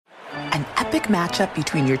An epic matchup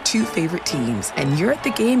between your two favorite teams, and you're at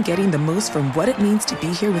the game getting the most from what it means to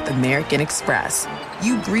be here with American Express.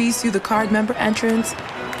 You breeze through the card member entrance,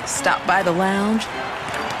 stop by the lounge.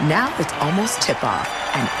 Now it's almost tip-off,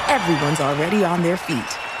 and everyone's already on their feet.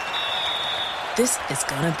 This is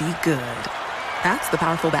gonna be good. That's the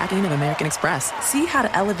powerful backing of American Express. See how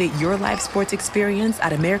to elevate your live sports experience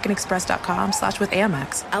at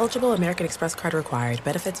americanexpress.com/withAmex. Eligible American Express card required.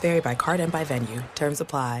 Benefits vary by card and by venue. Terms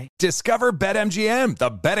apply. Discover BetMGM, the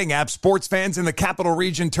betting app sports fans in the capital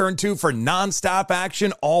region turn to for nonstop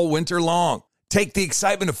action all winter long. Take the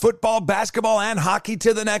excitement of football, basketball, and hockey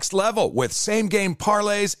to the next level with same-game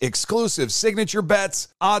parlays, exclusive signature bets,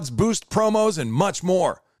 odds boost promos, and much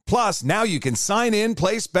more. Plus, now you can sign in,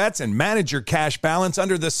 place bets, and manage your cash balance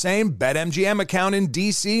under the same BetMGM account in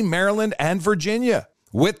D.C., Maryland, and Virginia.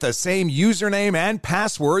 With the same username and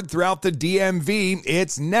password throughout the DMV,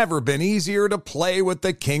 it's never been easier to play with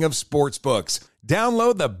the king of sportsbooks.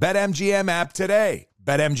 Download the BetMGM app today.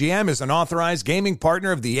 BetMGM is an authorized gaming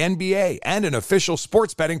partner of the NBA and an official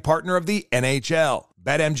sports betting partner of the NHL.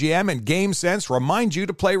 BetMGM and GameSense remind you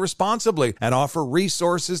to play responsibly and offer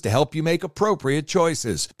resources to help you make appropriate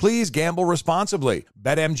choices. Please gamble responsibly.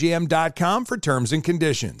 BetMGM.com for terms and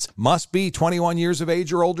conditions. Must be 21 years of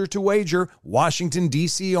age or older to wager. Washington,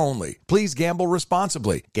 D.C. only. Please gamble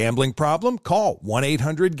responsibly. Gambling problem? Call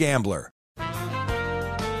 1-800-GAMBLER.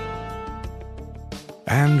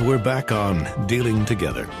 And we're back on Dealing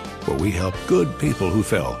Together, where we help good people who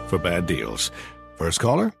fell for bad deals. First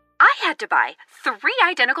caller? I had to buy 3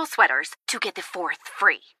 identical sweaters to get the 4th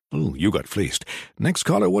free. Oh, you got fleeced. Next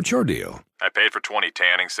caller, what's your deal? I paid for 20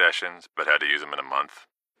 tanning sessions, but had to use them in a month.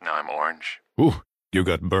 Now I'm orange. Ooh, you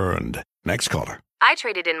got burned. Next caller. I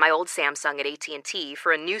traded in my old Samsung at AT&T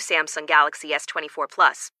for a new Samsung Galaxy S24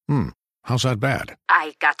 Plus. How's that bad?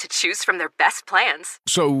 I got to choose from their best plans.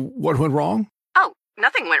 So, what went wrong? Oh,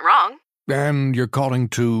 nothing went wrong. And you're calling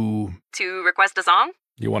to... To request a song?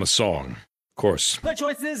 You want a song. Of course. The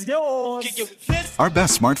choice is yours. Our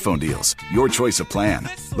best smartphone deals. Your choice of plan.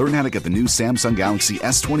 Learn how to get the new Samsung Galaxy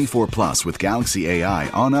S24 Plus with Galaxy AI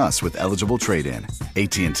on us with eligible trade-in.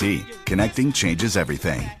 AT&T. Connecting changes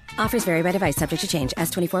everything. Offers vary by device. Subject to change.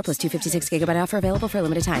 S24 plus 256 gigabyte offer available for a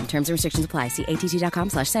limited time. Terms and restrictions apply. See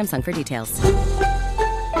att.com/Samsung for details.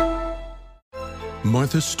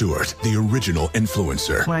 Martha Stewart, the original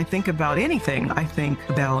influencer. When I think about anything, I think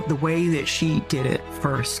about the way that she did it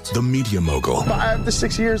first. The media mogul. 5 to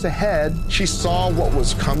 6 years ahead, she saw what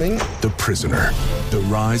was coming. The prisoner. The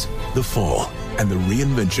rise, the fall, and the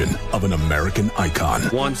reinvention of an American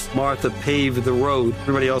icon. Once Martha paved the road,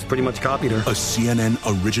 everybody else pretty much copied her. A CNN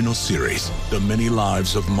original series, The Many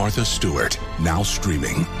Lives of Martha Stewart, now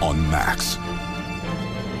streaming on Max.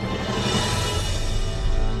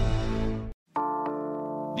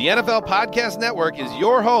 The NFL Podcast Network is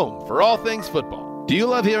your home for all things football. Do you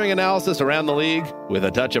love hearing analysis around the league with a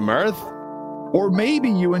touch of mirth? Or maybe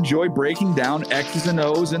you enjoy breaking down X's and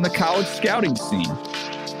O's in the college scouting scene.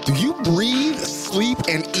 Do you breathe, sleep,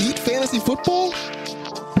 and eat fantasy football?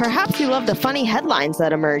 Perhaps you love the funny headlines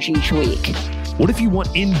that emerge each week. What if you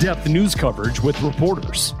want in-depth news coverage with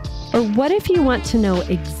reporters? Or what if you want to know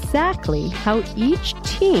exactly how each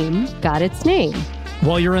team got its name?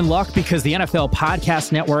 Well, you're in luck because the NFL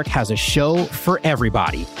Podcast Network has a show for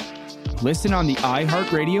everybody. Listen on the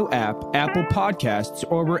iHeartRadio app, Apple Podcasts,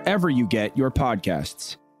 or wherever you get your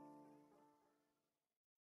podcasts.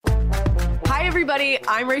 Hi, everybody.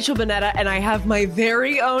 I'm Rachel Bonnetta, and I have my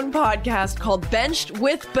very own podcast called Benched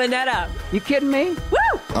with Bonnetta. You kidding me?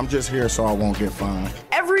 Woo! I'm just here so I won't get fined.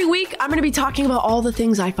 Every week, I'm going to be talking about all the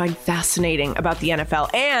things I find fascinating about the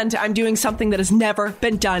NFL, and I'm doing something that has never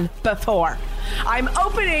been done before. I'm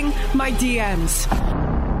opening my DMs.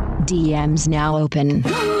 DMs now open.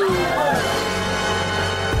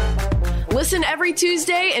 Listen every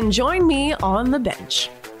Tuesday and join me on the bench.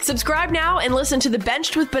 Subscribe now and listen to the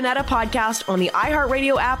Benched with Bonnetta podcast on the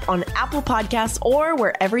iHeartRadio app, on Apple Podcasts, or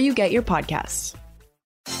wherever you get your podcasts.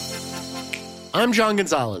 I'm John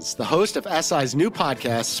Gonzalez, the host of SI's new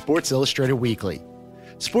podcast, Sports Illustrated Weekly.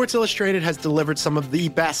 Sports Illustrated has delivered some of the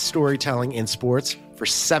best storytelling in sports for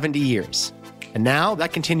 70 years. And now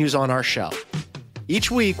that continues on our show. Each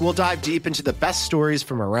week, we'll dive deep into the best stories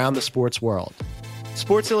from around the sports world.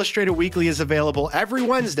 Sports Illustrated Weekly is available every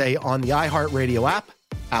Wednesday on the iHeartRadio app,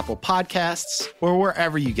 Apple Podcasts, or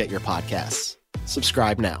wherever you get your podcasts.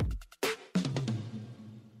 Subscribe now.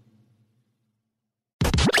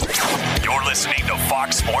 You're listening to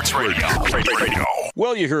Fox Sports Radio.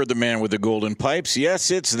 Well, you heard the man with the golden pipes. Yes,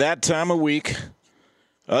 it's that time of week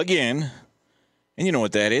again. And you know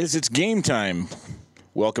what that is. It's game time.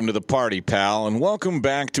 Welcome to the party, pal, and welcome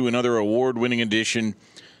back to another award-winning edition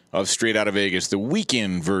of Straight Outta Vegas, the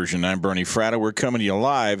weekend version. I'm Bernie Fratto. We're coming to you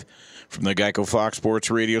live from the Geico Fox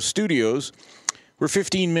Sports Radio studios, where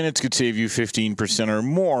 15 minutes could save you 15% or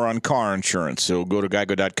more on car insurance. So go to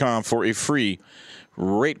geico.com for a free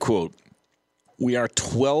rate quote. We are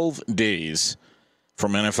 12 days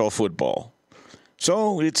from NFL football.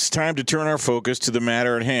 So it's time to turn our focus to the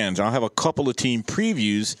matter at hand. I'll have a couple of team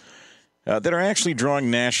previews that are actually drawing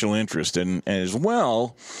national interest. And as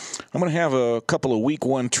well, I'm going to have a couple of week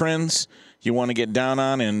one trends you want to get down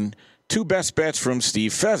on and two best bets from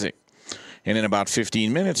Steve Fezzik. And in about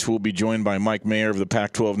 15 minutes, we'll be joined by Mike Mayer of the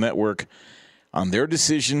Pac-12 Network on their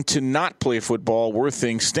decision to not play football, where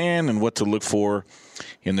things stand, and what to look for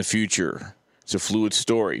in the future. It's a fluid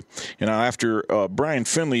story. And now after Brian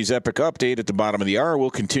Finley's epic update at the bottom of the hour, we'll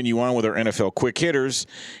continue on with our NFL quick hitters.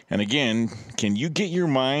 And again, can you get your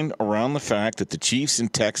mind around the fact that the Chiefs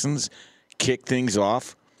and Texans kick things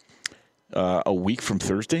off a week from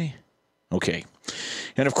Thursday? Okay.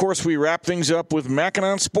 And, of course, we wrap things up with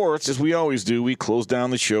Mackinon Sports. As we always do, we close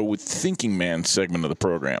down the show with Thinking Man segment of the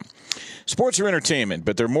program. Sports are entertainment,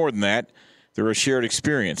 but they're more than that. They're a shared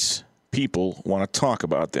experience. People want to talk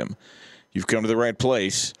about them. You've come to the right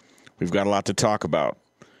place. We've got a lot to talk about.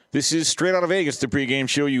 This is Straight Outta Vegas, the pregame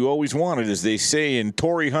show you always wanted. As they say in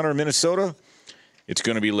Torrey Hunter, Minnesota, it's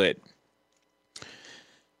going to be lit.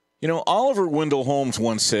 You know, Oliver Wendell Holmes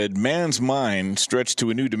once said, man's mind stretched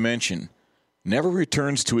to a new dimension never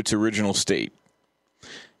returns to its original state.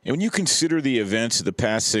 And when you consider the events of the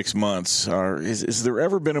past 6 months, is there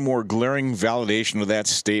ever been a more glaring validation of that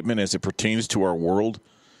statement as it pertains to our world,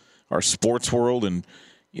 our sports world, and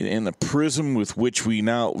in the prism with which we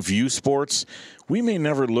now view sports? We may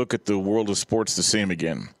never look at the world of sports the same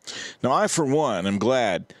again. Now, I, for one, am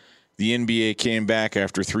glad the NBA came back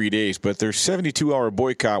after 3 days, but their 72-hour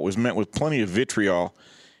boycott was met with plenty of vitriol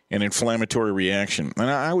and inflammatory reaction. And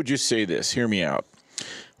I would just say this, hear me out.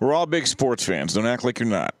 We're all big sports fans. Don't act like you're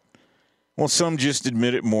not. Well, some just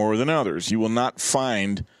admit it more than others. You will not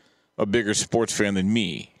find a bigger sports fan than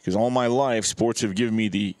me, because all my life, sports have given me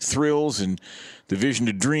the thrills and the vision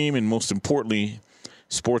to dream, and most importantly,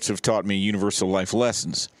 sports have taught me universal life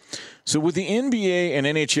lessons. So with the NBA and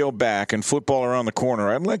NHL back and football around the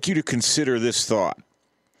corner, I'd like you to consider this thought.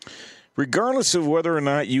 Regardless of whether or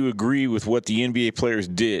not you agree with what the NBA players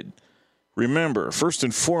did, remember, first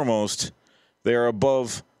and foremost, they are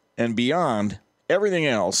above and beyond everything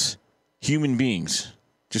else human beings,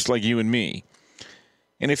 just like you and me.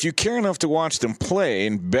 And if you care enough to watch them play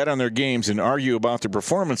and bet on their games and argue about their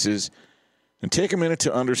performances, then take a minute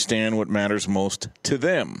to understand what matters most to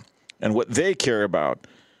them and what they care about.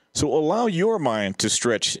 So allow your mind to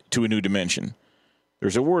stretch to a new dimension.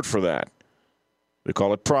 There's a word for that. They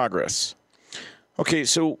call it progress. Okay,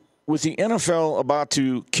 so with the NFL about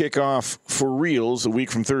to kick off for reals a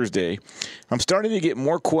week from Thursday, I'm starting to get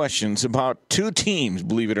more questions about two teams,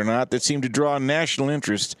 believe it or not, that seem to draw national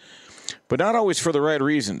interest, but not always for the right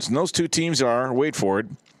reasons. And those two teams are, wait for it,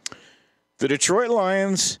 the Detroit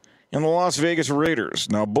Lions and the Las Vegas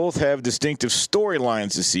Raiders. Now, both have distinctive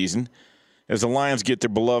storylines this season, as the Lions get their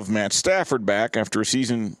beloved Matt Stafford back after a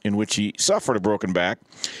season in which he suffered a broken back,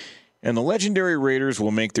 and the legendary Raiders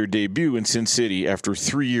will make their debut in Sin City after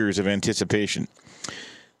 3 years of anticipation.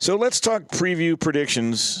 So let's talk preview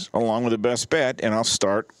predictions along with the best bet, and I'll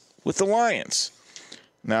start with the Lions.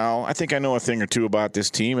 Now, I think I know a thing or two about this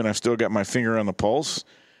team, and I've still got my finger on the pulse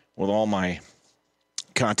with all my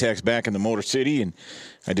contacts back in the Motor City, and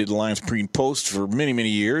I did the Lions pre and post for many, many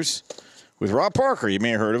years with Rob Parker. You may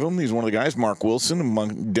have heard of him. He's one of the guys, Mark Wilson,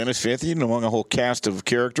 among Dennis Fithian, among a whole cast of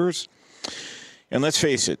characters. And let's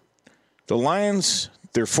face it, the Lions,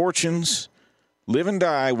 their fortunes, live and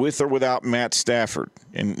die with or without Matt Stafford.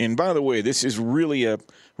 And by the way, this is really a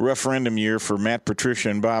referendum year for Matt Patricia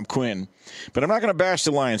and Bob Quinn. But I'm not going to bash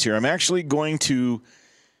the Lions here. I'm actually going to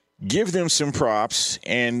give them some props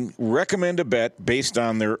and recommend a bet based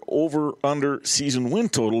on their over-under season win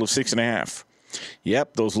total of 6.5.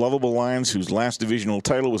 Yep, those lovable Lions whose last divisional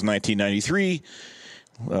title was 1993.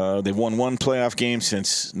 They've won one playoff game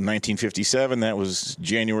since 1957. That was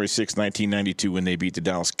January 6, 1992, when they beat the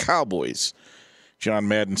Dallas Cowboys. John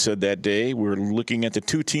Madden said that day, we're looking at the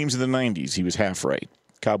two teams of the 90s. He was half right.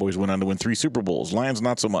 Cowboys went on to win 3 Super Bowls. Lions,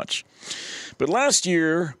 not so much. But last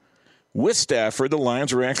year, with Stafford, the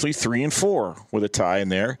Lions were actually 3-4 with a tie in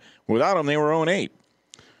there. Without him, they were 0-8.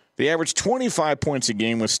 They averaged 25 points a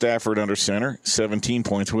game with Stafford under center, 17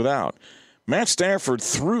 points without. Matt Stafford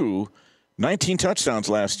threw 19 touchdowns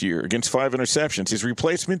last year against 5 interceptions. His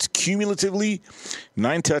replacements, cumulatively,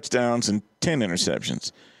 9 touchdowns and 10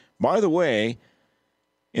 interceptions. By the way,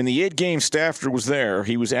 In the 8 games Stafford was there,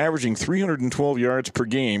 he was averaging 312 yards per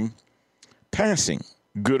game passing.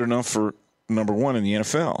 Good enough for number 1 in the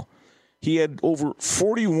NFL. He had over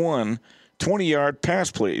 41 20-yard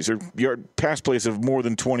pass plays, or pass plays of more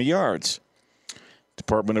than 20 yards.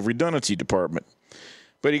 Department of Redundancy department.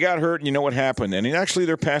 But he got hurt, and you know what happened. And actually,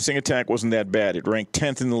 their passing attack wasn't that bad. It ranked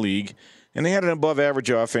 10th in the league, and they had an above-average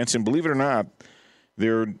offense. And believe it or not,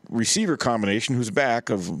 their receiver combination, who's back,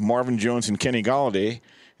 of Marvin Jones and Kenny Golladay,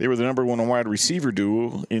 they were the number 1 wide receiver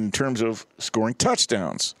duo in terms of scoring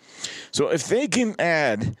touchdowns. So if they can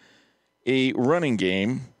add a running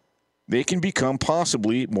game, they can become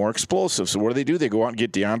possibly more explosive. So what do? They go out and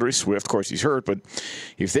get DeAndre Swift. Of course, he's hurt, but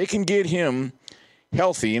if they can get him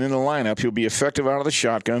healthy and in the lineup, he'll be effective out of the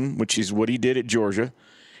shotgun, which is what he did at Georgia,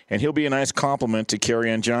 and he'll be a nice complement to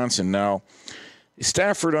Kerryon Johnson. Now,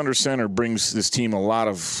 Stafford under center brings this team a lot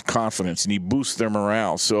of confidence, and he boosts their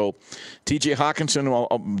morale. So T.J. Hawkinson,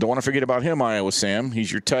 don't want to forget about him, Iowa Sam.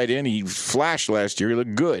 He's your tight end. He flashed last year. He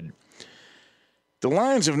looked good. The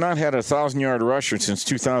Lions have not had a 1,000-yard rusher since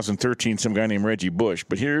 2013, some guy named Reggie Bush.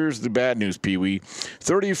 But here's the bad news, Pee-wee.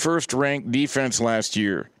 31st ranked defense last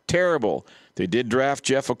year. Terrible. They did draft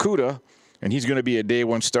Jeff Okudah, and he's going to be a day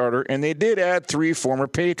 1 starter. And they did add 3 former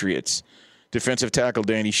Patriots. Defensive tackle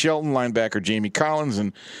Danny Shelton, linebacker Jamie Collins,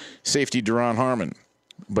 and safety Deron Harmon.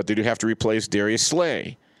 But they do have to replace Darius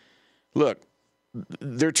Slay. Look,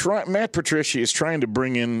 Matt Patricia is trying to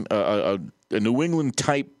bring in a New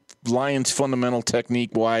England-type Lions fundamental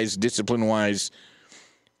technique-wise, discipline-wise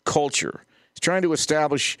culture. He's trying to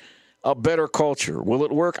establish a better culture. Will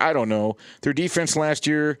it work? I don't know. Their defense last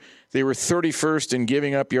year, they were 31st in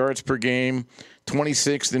giving up yards per game,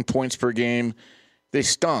 26th in points per game. They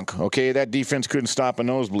stunk, okay? That defense couldn't stop a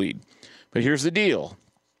nosebleed. But here's the deal.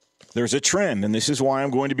 There's a trend, and this is why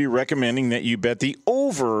I'm going to be recommending that you bet the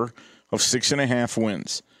over of 6.5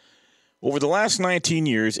 wins. Over the last 19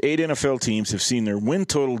 years, 8 NFL teams have seen their win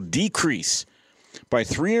total decrease by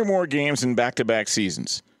 3 or more games in back-to-back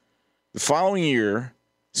seasons. The following year,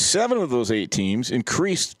 7 of those 8 teams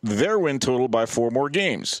increased their win total by 4 more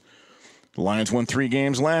games. The Lions won 3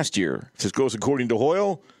 games last year. If this goes according to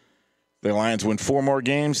Hoyle, the Lions win 4 more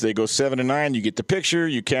games. They go 7-9. You get the picture.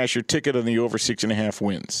 You cash your ticket on the over 6.5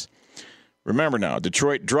 wins. Remember now,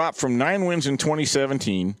 Detroit dropped from 9 wins in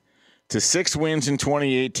 2017 to 6 wins in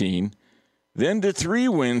 2018, then to 3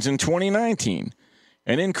 wins in 2019,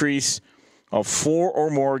 an increase of 4 or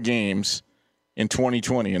more games in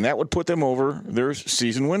 2020. And that would put them over their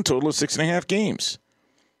season win total of 6.5 games.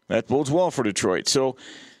 That bodes well for Detroit. So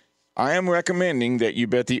I am recommending that you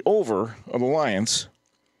bet the over of the Lions,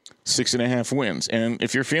 6.5 wins. And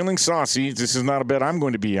if you're feeling saucy, this is not a bet I'm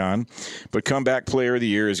going to be on, but comeback player of the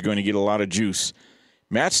year is going to get a lot of juice.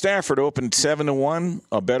 Matt Stafford opened 7-1.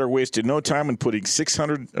 A better wasted no time in putting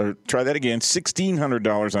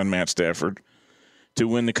 $1,600 on Matt Stafford to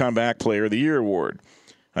win the comeback player of the year award.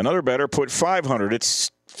 Another bettor put $500.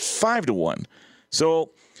 It's 5-1.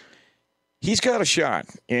 So he's got a shot.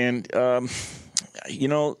 And, the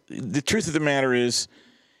truth of the matter is,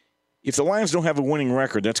 if the Lions don't have a winning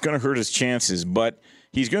record, that's going to hurt his chances. But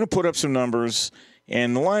he's going to put up some numbers.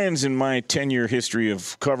 And the Lions, in my 10-year history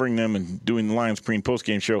of covering them and doing the Lions pre- and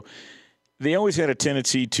post-game show, they always had a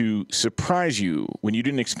tendency to surprise you when you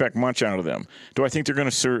didn't expect much out of them. Do I think they're going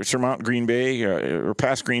to surmount Green Bay or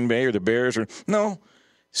pass Green Bay or the Bears? No,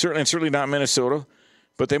 certainly not Minnesota.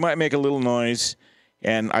 But they might make a little noise,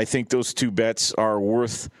 and I think those 2 bets are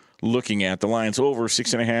worth looking at. The Lions over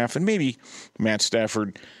 6.5, and maybe Matt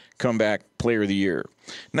Stafford comeback player of the year.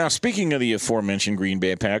 Now, speaking of the aforementioned Green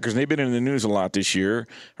Bay Packers, they've been in the news a lot this year.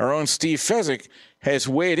 Our own Steve Fezzik has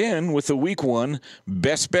weighed in with the Week 1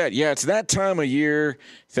 best bet. Yeah, it's that time of year.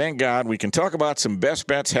 Thank God we can talk about some best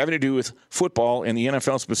bets having to do with football and the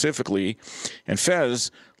NFL specifically. And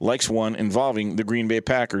Fez likes one involving the Green Bay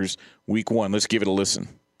Packers Week 1. Let's give it a listen.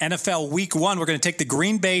 NFL Week 1, we're going to take the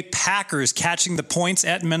Green Bay Packers catching the points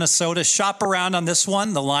at Minnesota. Shop around on this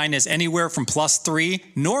one. The line is anywhere from +3.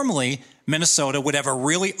 Normally, Minnesota would have a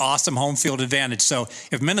really awesome home field advantage. So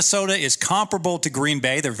if Minnesota is comparable to Green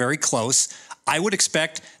Bay, they're very close. I would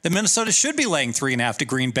expect that Minnesota should be laying 3.5 to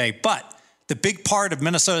Green Bay. But the big part of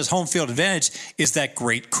Minnesota's home field advantage is that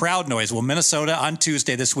great crowd noise. Well, Minnesota on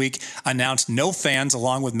Tuesday this week announced no fans,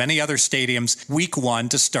 along with many other stadiums, Week 1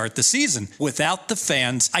 to start the season. Without the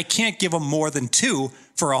fans, I can't give them more than 2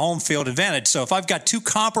 for a home field advantage. So if I've got 2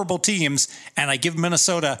 comparable teams and I give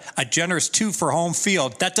Minnesota a generous 2 for home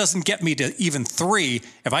field, that doesn't get me to even 3.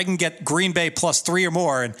 If I can get Green Bay +3 or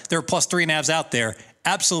more, and there are +3.5s out there,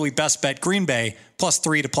 absolutely best bet Green Bay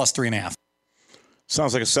 +3 to +3.5.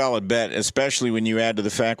 Sounds like a solid bet, especially when you add to the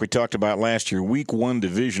fact we talked about last year. Week 1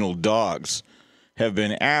 divisional dogs have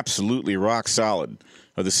been absolutely rock solid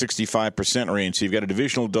of the 65% range. So you've got a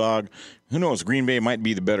divisional dog. Who knows? Green Bay might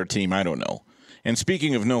be the better team. I don't know. And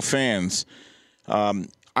speaking of no fans, I'm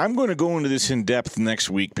going to go into this in depth next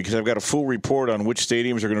week because I've got a full report on which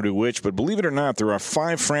stadiums are going to do which. But believe it or not, there are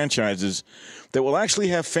 5 franchises that will actually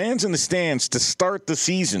have fans in the stands to start the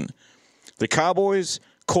season. The Cowboys,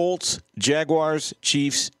 Colts, Jaguars,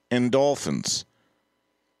 Chiefs, and Dolphins.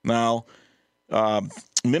 Now,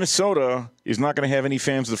 Minnesota is not going to have any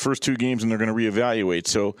fans the first 2 games, and they're going to reevaluate.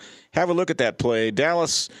 So have a look at that play.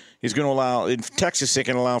 Dallas is going to allow, in Texas, they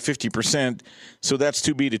can allow 50%, so that's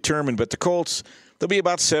to be determined. But the Colts, they'll be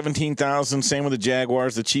about 17,000. Same with the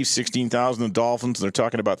Jaguars. The Chiefs, 16,000. The Dolphins, they're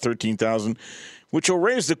talking about 13,000, which will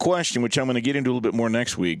raise the question, which I'm going to get into a little bit more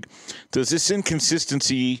next week. Does this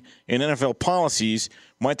inconsistency in NFL policies,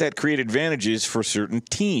 might that create advantages for certain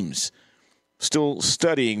teams? Still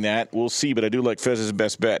studying that. We'll see, but I do like Fez's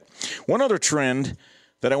best bet. One other trend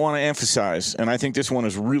that I want to emphasize, and I think this one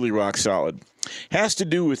is really rock solid, has to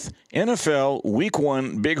do with NFL Week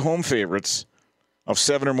 1 big home favorites of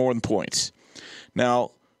 7 or more points.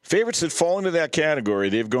 Now, favorites that fall into that category,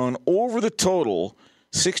 they've gone over the total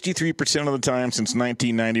 63% of the time since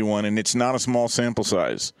 1991, and it's not a small sample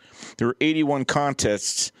size. There are 81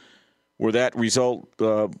 contests where that result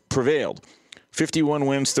prevailed. 51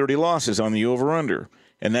 wins, 30 losses on the over-under.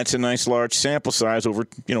 And that's a nice large sample size over,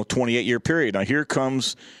 28-year period. Now, here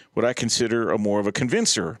comes what I consider more of a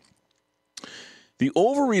convincer. The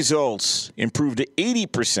over results improved to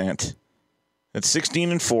 80%. That's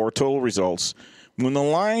 16-4 total results. When the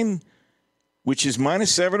line, which is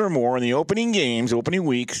 -7 or more in the opening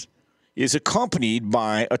weeks, is accompanied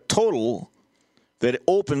by a total that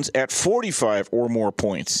opens at 45 or more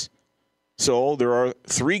points. So there are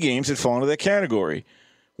 3 games that fall into that category.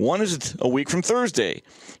 One is a week from Thursday.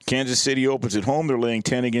 Kansas City opens at home. They're laying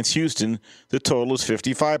 10 against Houston. The total is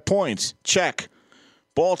 55 points. Check.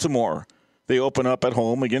 Baltimore, they open up at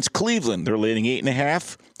home against Cleveland. They're laying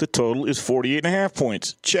 8.5. The total is 48.5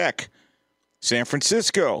 points. Check. San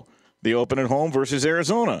Francisco, they open at home versus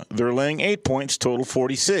Arizona. They're laying 8 points, total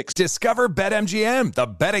 46. Discover BetMGM, the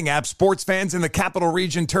betting app sports fans in the capital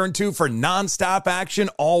region turn to for nonstop action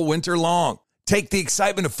all winter long. Take the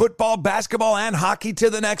excitement of football, basketball, and hockey to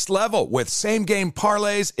the next level with same-game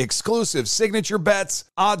parlays, exclusive signature bets,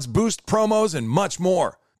 odds boost promos, and much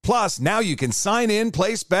more. Plus, now you can sign in,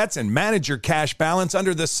 place bets, and manage your cash balance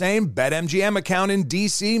under the same BetMGM account in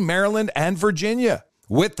D.C., Maryland, and Virginia.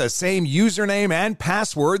 With the same username and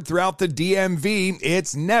password throughout the DMV,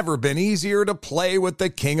 it's never been easier to play with the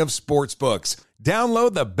king of sportsbooks.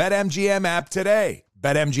 Download the BetMGM app today.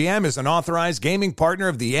 BetMGM is an authorized gaming partner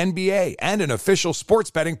of the NBA and an official sports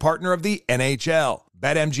betting partner of the NHL.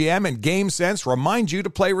 BetMGM and GameSense remind you to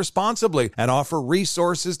play responsibly and offer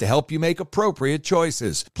resources to help you make appropriate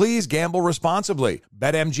choices. Please gamble responsibly.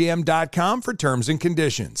 BetMGM.com for terms and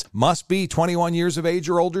conditions. Must be 21 years of age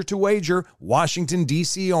or older to wager. Washington,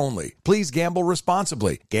 D.C. only. Please gamble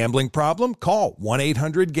responsibly. Gambling problem? Call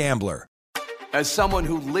 1-800-GAMBLER. As someone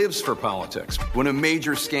who lives for politics, when a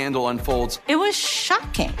major scandal unfolds, it was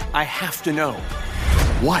shocking. I have to know,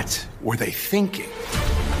 what were they thinking?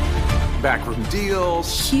 Backroom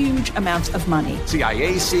deals, huge amounts of money,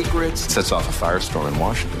 CIA secrets, sets off a firestorm in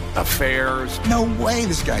Washington, affairs. No way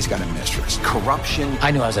this guy's got a mistress. Corruption.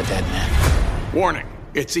 I knew I was a dead man. Warning,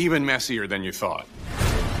 it's even messier than you thought.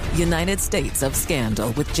 United States of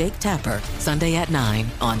Scandal with Jake Tapper, Sunday at 9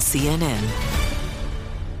 on CNN.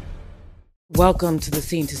 Welcome to the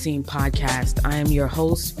Scene to Scene podcast. I am your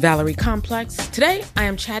host, Valerie Complex. Today, I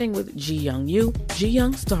am chatting with Ji Young Yoo. Ji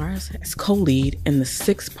Young stars as co-lead in the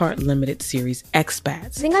 6-part limited series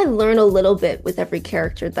Expats. I think I learn a little bit with every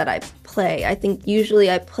character that I play. I think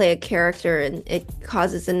usually I play a character and it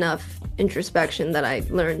causes enough introspection that I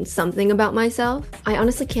learn something about myself. I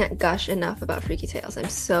honestly can't gush enough about Freaky Tales. I'm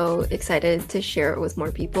so excited to share it with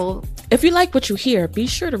more people. If you like what you hear, be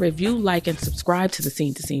sure to review, like, and subscribe to the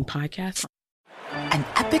Scene to Scene podcast. An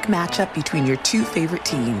epic matchup between your 2 favorite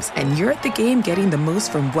teams, and you're at the game getting the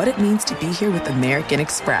most from what it means to be here with American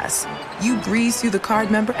Express. You breeze through the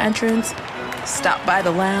card member entrance, stop by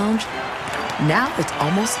the lounge. Now it's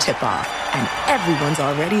almost tip-off, and everyone's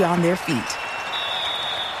already on their feet.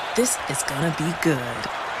 This is gonna be good.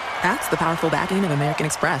 That's the powerful backing of American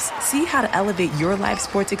Express. See how to elevate your live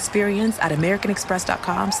sports experience at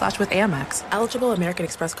americanexpress.com/withAmex. Eligible American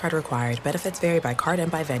Express card required. Benefits vary by card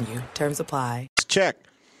and by venue. Terms apply. Check.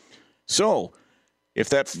 So, if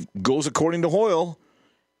that goes according to Hoyle,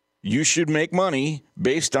 you should make money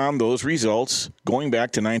based on those results going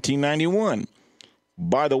back to 1991.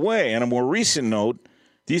 By the way, on a more recent note,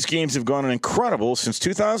 these games have gone incredible since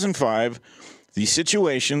 2005. These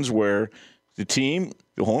situations where the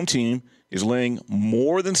home team, is laying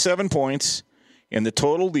more than 7 points, and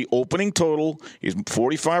the opening total is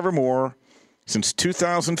 45 or more. Since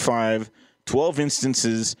 2005, 12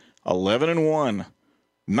 instances, 11-1,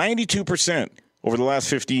 92% over the last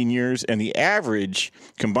 15 years, and the average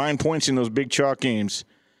combined points in those big chalk games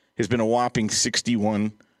has been a whopping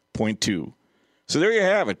 61.2. So there you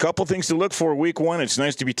have it. A couple things to look for week one. It's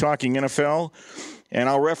nice to be talking NFL, and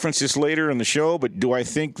I'll reference this later in the show, but do I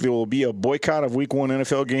think there will be a boycott of week one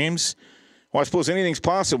NFL games? Well, I suppose anything's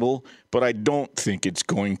possible, but I don't think it's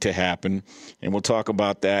going to happen, and we'll talk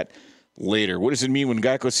about that later. What does it mean when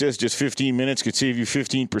Geico says just 15 minutes could save you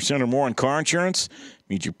 15% or more on car insurance? It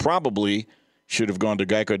means you probably should have gone to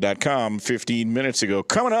geico.com 15 minutes ago.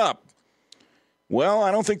 Coming up, well,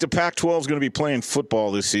 I don't think the Pac-12 is going to be playing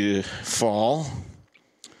football this fall.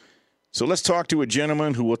 So let's talk to a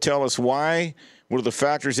gentleman who will tell us why, what are the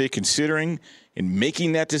factors they're considering in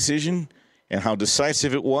making that decision, and how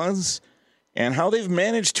decisive it was, and how they've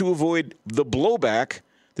managed to avoid the blowback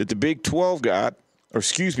that the Big 12 got,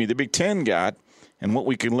 the Big 10 got, and what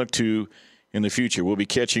we can look to in the future. We'll be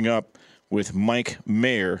catching up with Mike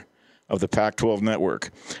Mayer of the Pac-12 Network.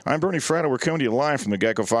 I'm Bernie Fratto. We're coming to you live from the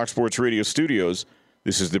Geico Fox Sports Radio studios.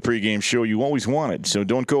 This is the pregame show you always wanted, so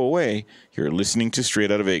don't go away. You're listening to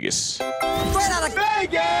Straight Outta Vegas. Straight Outta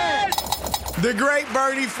Vegas! The great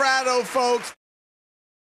Bernie Fratto, folks.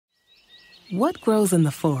 What grows in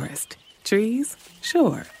the forest? Trees?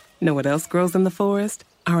 Sure. Know what else grows in the forest?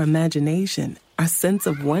 Our imagination, our sense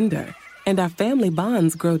of wonder, and our family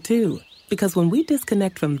bonds grow too. Because when we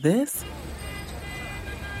disconnect from this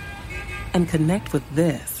and connect with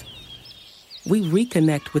this, we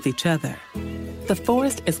reconnect with each other. The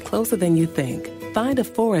forest is closer than you think. Find a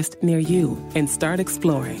forest near you and start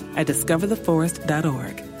exploring at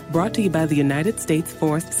discovertheforest.org. Brought to you by the United States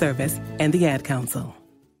Forest Service and the Ad Council.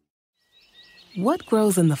 What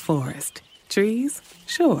grows in the forest? Trees?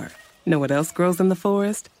 Sure. Know what else grows in the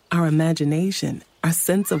forest? Our imagination, our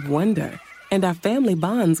sense of wonder, and our family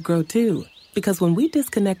bonds grow too. Because when we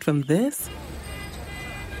disconnect from this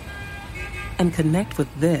and connect with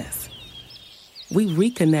this, we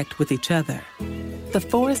reconnect with each other. The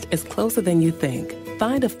forest is closer than you think.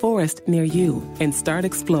 Find a forest near you and start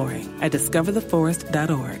exploring at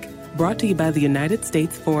discovertheforest.org. Brought to you by the United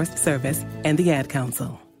States Forest Service and the Ad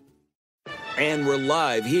Council. And we're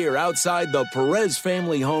live here outside the Perez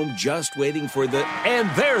family home, just waiting for And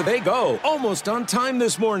there they go, almost on time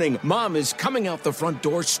this morning. Mom is coming out the front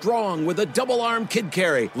door strong with a double-arm kid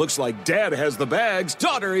carry. Looks like Dad has the bags.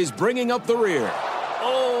 Daughter is bringing up the rear.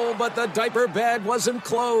 Oh, but the diaper bag wasn't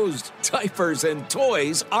closed. Diapers and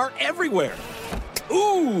toys are everywhere.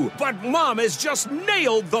 Ooh, but Mom has just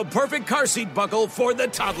nailed the perfect car seat buckle for the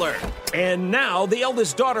toddler. And now the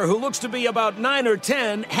eldest daughter, who looks to be about 9 or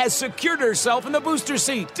 10, has secured herself in the booster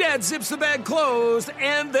seat. Dad zips the bag closed,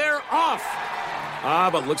 and they're off.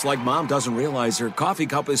 But looks like Mom doesn't realize her coffee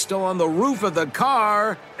cup is still on the roof of the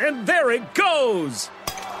car. And there it goes.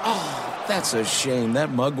 Oh, that's a shame.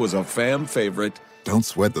 That mug was a fam favorite. Don't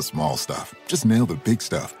sweat the small stuff. Just nail the big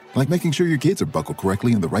stuff. Like making sure your kids are buckled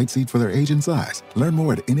correctly in the right seat for their age and size. Learn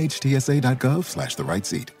more at nhtsa.gov/the right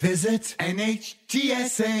seat. Visit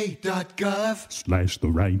nhtsa.gov/the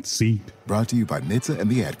right seat. Brought to you by NHTSA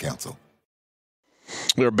and the Ad Council.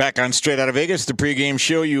 We're back on Straight Outta Vegas, the pregame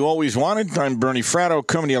show you always wanted. I'm Bernie Fratto,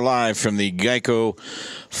 coming to you live from the Geico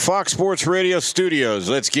Fox Sports Radio studios.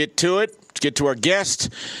 Let's get to it. Let's get to our guest.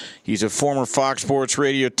 He's a former Fox Sports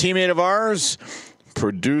Radio teammate of ours.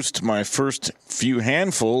 Produced my first few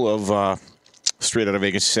handful of Straight Outta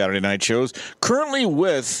Vegas Saturday night shows. Currently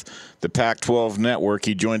with the Pac-12 Network.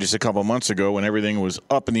 He joined us a couple months ago when everything was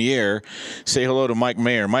up in the air. Say hello to Mike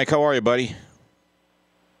Mayer. Mike, how are you, buddy?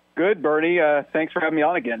 Good, Bernie. Thanks for having me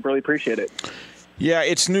on again. Really appreciate it. Yeah,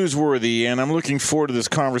 it's newsworthy, and I'm looking forward to this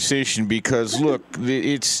conversation because, look,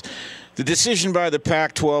 it's the decision by the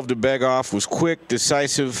Pac-12 to beg off was quick,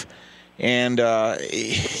 decisive, and why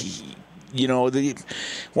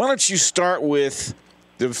don't you start with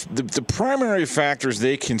the primary factors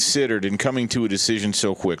they considered in coming to a decision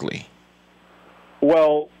so quickly?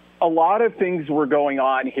 Well, a lot of things were going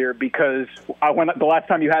on here because the last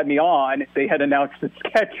time you had me on, they had announced the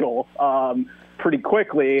schedule pretty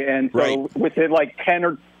quickly, and so within like 10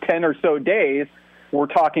 or so days, we're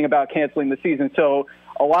talking about canceling the season. So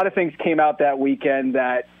a lot of things came out that weekend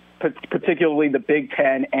that particularly the Big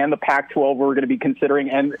Ten and the Pac-12 were going to be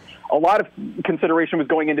considering, and a lot of consideration was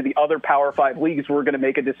going into the other Power 5 leagues who were going to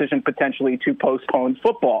make a decision potentially to postpone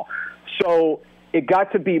football. So it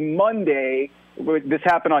got to be Monday this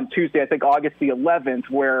happened on Tuesday, I think August the 11th,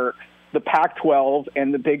 where the Pac-12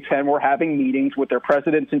 and the Big Ten were having meetings with their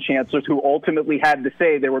presidents and chancellors who ultimately had to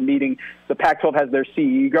say they were meeting. The Pac-12 has their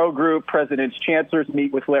CEO group, presidents, chancellors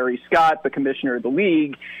meet with Larry Scott, the commissioner of the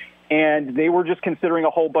league, and they were just considering a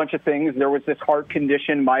whole bunch of things. There was this heart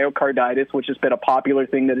condition, myocarditis, which has been a popular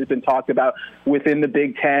thing that has been talked about within the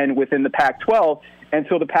Big Ten, within the Pac-12. And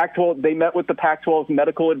so the Pac-12, they met with the Pac-12's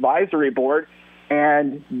medical advisory board,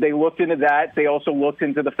 and they looked into that. They also looked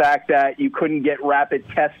into the fact that you couldn't get rapid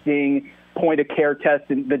testing, point-of-care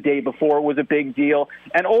testing the day before was a big deal.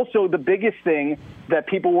 And also the biggest thing that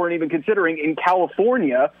people weren't even considering, in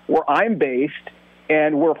California, where I'm based,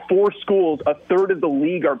 and where 4 schools, a third of the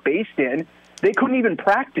league are based in, they couldn't even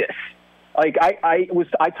practice. Like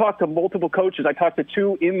I talked to multiple coaches. I talked to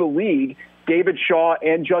 2 in the league, David Shaw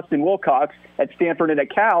and Justin Wilcox at Stanford and at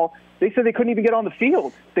Cal. They said they couldn't even get on the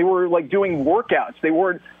field. They were like doing workouts. They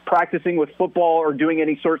weren't practicing with football or doing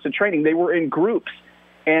any sorts of training. They were in groups.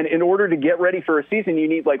 And in order to get ready for a season, you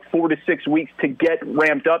need like 4 to 6 weeks to get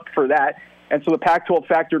ramped up for that. And so the Pac-12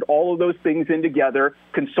 factored all of those things in together,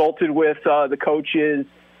 consulted with the coaches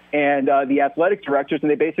and the athletic directors,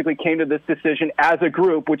 and they basically came to this decision as a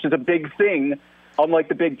group, which is a big thing, unlike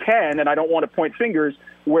the Big Ten, and I don't want to point fingers,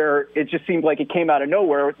 where it just seemed like it came out of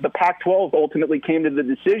nowhere. The Pac-12 ultimately came to the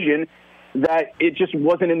decision that it just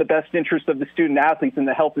wasn't in the best interest of the student-athletes and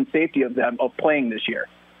the health and safety of them of playing this year.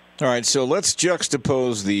 All right, so let's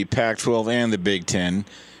juxtapose the Pac-12 and the Big Ten,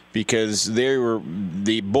 because they were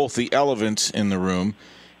both the elephants in the room.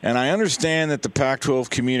 And I understand that the Pac-12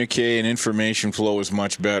 communique and information flow is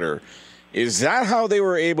much better. Is that how they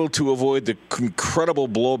were able to avoid the incredible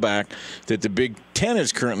blowback that the Big Ten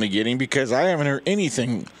is currently getting? Because I haven't heard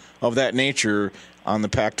anything of that nature on the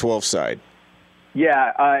Pac-12 side.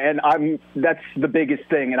 Yeah, and that's the biggest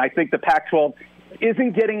thing. And I think the Pac-12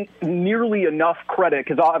 isn't getting nearly enough credit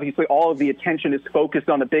because obviously all of the attention is focused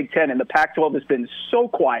on the Big Ten, and the Pac-12 has been so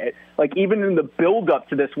quiet. Like even in the build-up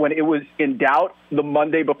to this, when it was in doubt the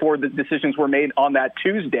Monday before the decisions were made on that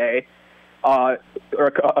Tuesday, or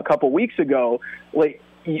a couple weeks ago, like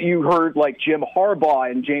you heard like Jim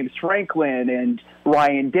Harbaugh and James Franklin and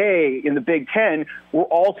Ryan Day in the Big Ten were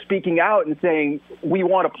all speaking out and saying, we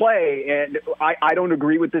want to play, and I don't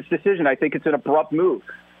agree with this decision. I think it's an abrupt move.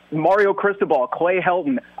 Mario Cristobal, Clay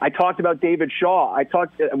Helton. I talked about David Shaw.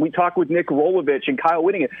 We talked with Nick Rolovich and Kyle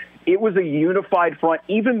Whittingham. It was a unified front.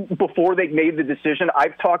 Even before they made the decision,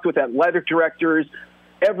 I've talked with athletic directors,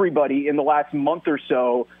 everybody in the last month or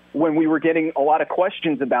so when we were getting a lot of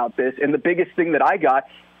questions about this. And the biggest thing that I got,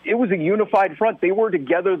 it was a unified front. They were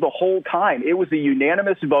together the whole time. It was a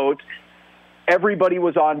unanimous vote. Everybody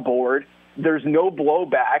was on board. There's no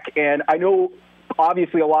blowback. And I know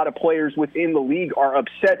obviously a lot of players within the league are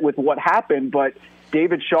upset with what happened, but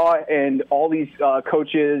David Shaw and all these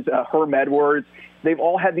coaches, Herm Edwards, they've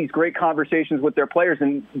all had these great conversations with their players,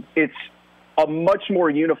 and it's a much more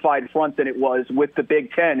unified front than it was with the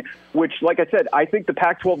Big Ten, which, like I said, I think the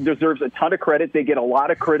Pac-12 deserves a ton of credit. They get a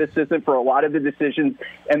lot of criticism for a lot of the decisions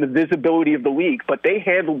and the visibility of the league, but they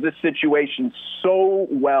handled this situation so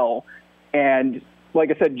well. And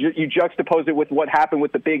like I said, you juxtapose it with what happened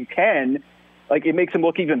with the Big Ten, like it makes them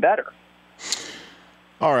look even better.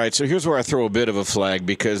 All right, so here's where I throw a bit of a flag,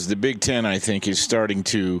 because the Big Ten, I think, is starting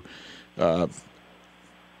to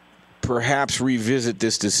perhaps revisit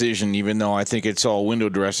this decision, even though I think it's all window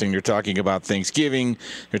dressing. They're talking about Thanksgiving.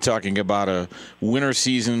 They're talking about a winter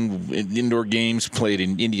season, indoor games played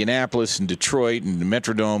in Indianapolis and Detroit and the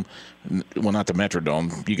Metrodome. Well, not the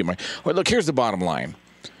Metrodome. You get my – well, look, here's the bottom line.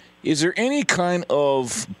 Is there any kind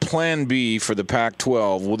of plan B for the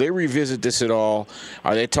Pac-12? Will they revisit this at all?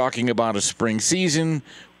 Are they talking about a spring season?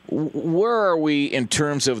 Where are we in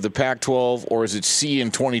terms of the Pac-12, or is it C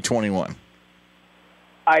in 2021?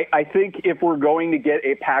 I think if we're going to get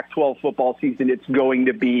a Pac-12 football season, it's going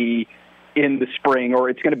to be in the spring, or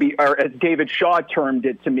it's going to be, or as David Shaw termed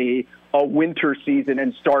it to me, a winter season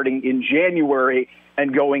and starting in January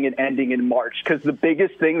and going and ending in March. Because the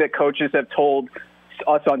biggest thing that coaches have told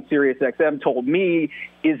us on SiriusXM, told me,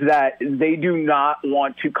 is that they do not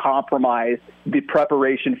want to compromise the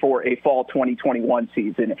preparation for a fall 2021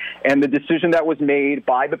 season. And the decision that was made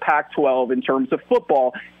by the Pac-12 in terms of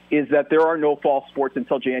football is that there are no fall sports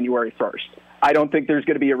until January 1st. I don't think there's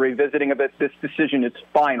going to be a revisiting of it. This decision is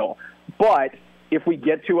final. But if we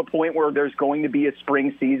get to a point where there's going to be a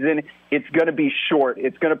spring season, it's going to be short.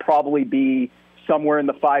 It's going to probably be somewhere in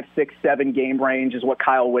the 5, 6, 7 game range is what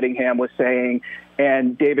Kyle Whittingham was saying.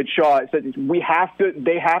 And David Shaw said they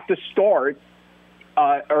have to start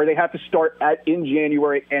in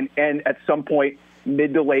January and end at some point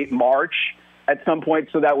mid to late March. at some point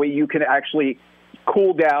so that way you can actually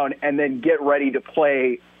cool down and then get ready to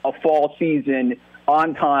play a fall season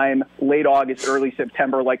on time, late August, early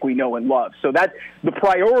September, like we know and love. So that's the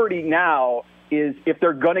priority now, is if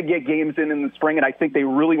they're going to get games in the spring, and I think they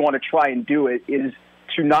really want to try and do it, is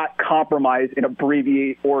to not compromise and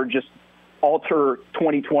abbreviate or just alter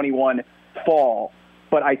 2021 fall.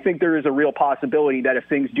 But I think there is a real possibility that if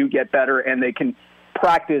things do get better and they can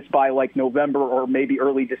practice by like November or maybe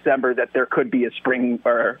early December, that there could be a spring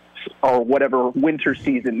or whatever winter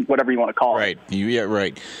season, whatever you want to call it. Right. Yeah,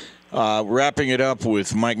 right. Wrapping it up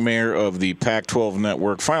with Mike Mayer of the Pac-12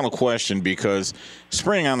 Network. Final question, because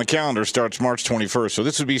spring on the calendar starts March 21st, so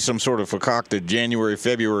this would be some sort of concocted January,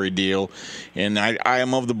 February deal. And I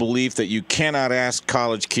am of the belief that you cannot ask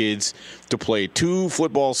college kids to play 2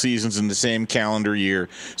 football seasons in the same calendar year.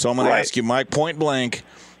 So I'm going to ask you, Mike, point blank,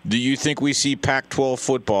 do you think we see Pac-12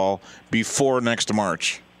 football before next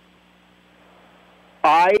March?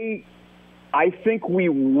 I think we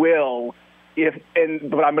will.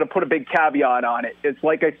 But I'm going to put a big caveat on it. It's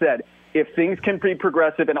like I said, if things can be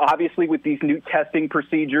progressive, and obviously with these new testing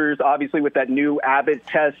procedures, obviously with that new Abbott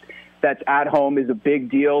test that's at home is a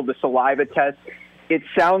big deal, the saliva test, it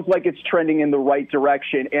sounds like it's trending in the right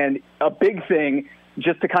direction. And a big thing,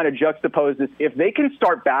 just to kind of juxtapose this, if they can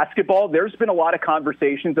start basketball, there's been a lot of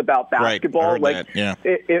conversations about basketball. Right, yeah.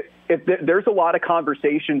 If there's a lot of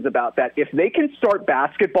conversations about that. If they can start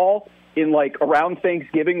basketball in like around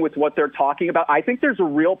Thanksgiving with what they're talking about, I think there's a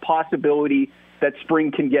real possibility that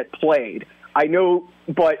spring can get played. I know,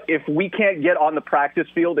 but if we can't get on the practice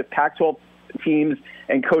field, if Pac-12 teams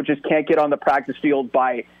and coaches can't get on the practice field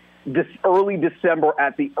by this early December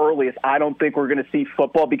at the earliest, I don't think we're going to see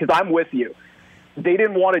football, because I'm with you. They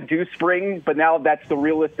didn't want to do spring, but now that's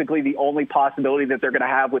realistically the only possibility that they're going to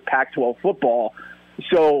have with Pac-12 football.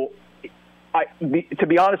 So to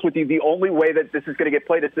be honest with you, the only way that this is going to get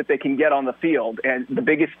played is that they can get on the field. And the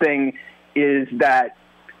biggest thing is that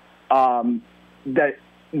that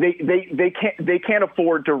they can't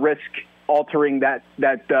afford to risk altering that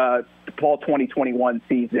fall 2021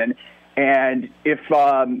 season. And if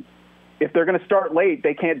they're going to start late,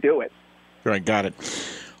 they can't do it. Right, got it.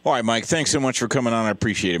 All right, Mike, thanks so much for coming on. I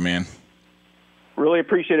appreciate it, man. Really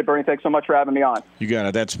appreciate it, Bernie. Thanks so much for having me on. You got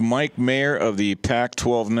it. That's Mike Mayer of the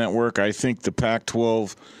Pac-12 Network. I think the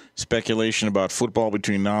Pac-12 speculation about football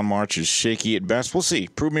between now and March is shaky at best. We'll see.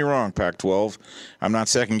 Prove me wrong, Pac-12. I'm not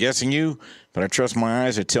second-guessing you, but I trust my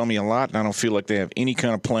eyes. They tell me a lot, and I don't feel like they have any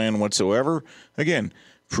kind of plan whatsoever. Again,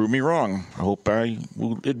 prove me wrong. I hope I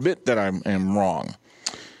will admit that I am wrong.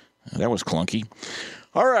 That was clunky.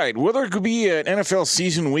 All right. Will there be an NFL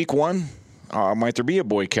season week 1? Might there be a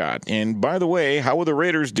boycott? And by the way, how will the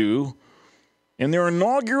Raiders do in their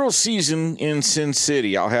inaugural season in Sin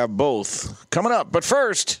City? I'll have both coming up. But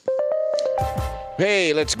first,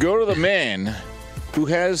 hey, let's go to the man who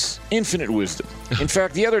has infinite wisdom. In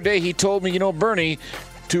fact, the other day he told me, Bernie,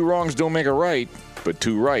 2 wrongs don't make a right, but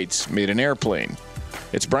 2 rights made an airplane.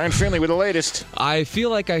 It's Brian Finley with the latest. I feel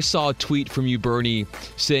like I saw a tweet from you, Bernie,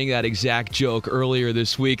 saying that exact joke earlier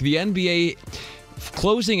this week. The NBA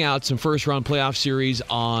closing out some first-round playoff series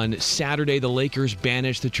on Saturday. The Lakers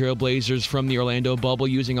banished the Trailblazers from the Orlando bubble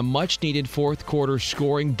using a much-needed fourth-quarter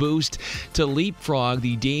scoring boost to leapfrog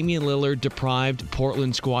the Damian Lillard-deprived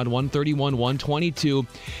Portland squad 131-122.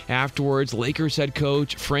 Afterwards, Lakers head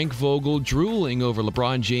coach Frank Vogel drooling over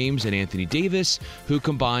LeBron James and Anthony Davis, who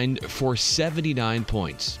combined for 79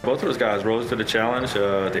 points. Both of those guys rose to the challenge.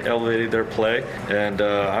 They elevated their play, and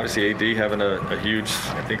obviously AD having a huge,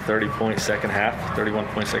 I think, 30-point second half.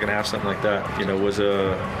 31-point second half, something like that, was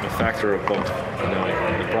a factor of both.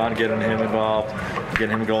 LeBron getting him involved, getting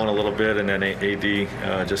him going a little bit, and then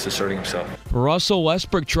AD just asserting himself. Russell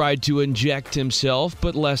Westbrook tried to inject himself,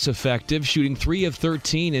 but less effective, shooting 3 of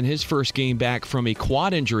 13 in his first game back from a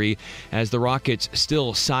quad injury, as the Rockets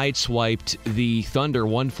still sideswiped the Thunder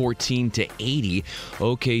 114-80.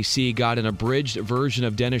 OKC got an abridged version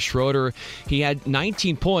of Dennis Schroeder. He had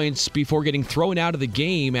 19 points before getting thrown out of the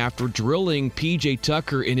game after drilling P.J.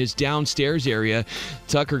 Tucker in his downstairs area.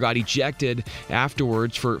 Tucker got ejected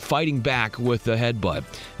afterwards for fighting back with a headbutt.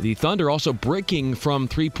 The Thunder also bricking from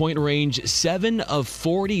three-point range 7 of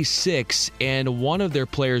 46, and one of their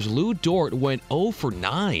players, Lou Dort, went 0 for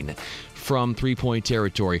 9 from three-point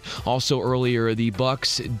territory. Also earlier, the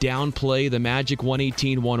Bucks downplay the Magic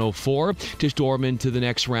 118-104 to storm into the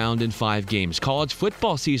next round in 5 games. College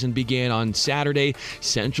football season began on Saturday.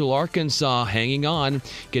 Central Arkansas hanging on,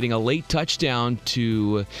 getting a late touchdown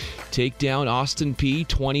to take down Austin Peay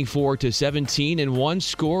 24-17 in one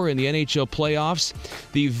score in the NHL playoffs.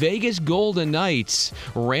 The Vegas Golden Knights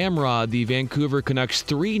ramrod the Vancouver Canucks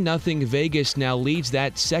 3-0. Vegas now leads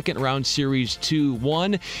that second-round series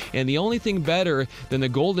 2-1. And the only thing better than the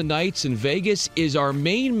Golden Knights in Vegas is our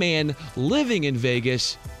main man living in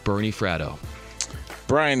Vegas, Bernie Fratto.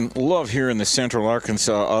 Brian, love hearing the Central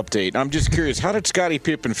Arkansas update. I'm just curious, how did Scottie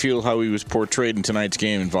Pippen feel how he was portrayed in tonight's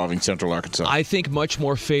game involving Central Arkansas? I think much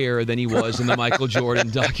more fair than he was in the Michael Jordan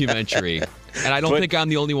documentary. And I don't think I'm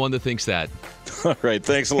the only one that thinks that. All right,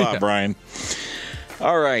 thanks a lot, Brian.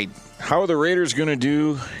 All right, how are the Raiders going to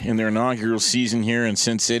do in their inaugural season here in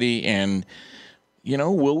Sin City? And,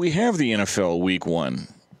 will we have the NFL Week 1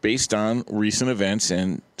 based on recent events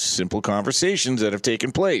and simple conversations that have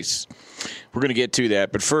taken place? We're going to get to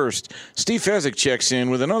that. But first, Steve Fezzik checks in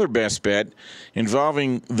with another best bet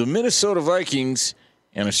involving the Minnesota Vikings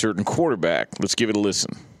and a certain quarterback. Let's give it a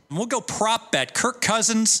listen. We'll go prop bet. Kirk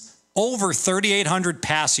Cousins over 3,800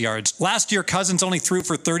 pass yards. Last year, Cousins only threw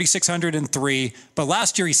for 3,603, but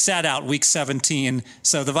last year he sat out Week 17,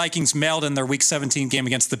 so the Vikings mailed in their Week 17 game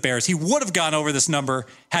against the Bears. He would have gone over this number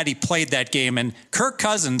had he played that game, and Kirk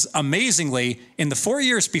Cousins, amazingly, in the 4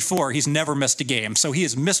 years before, he's never missed a game, so he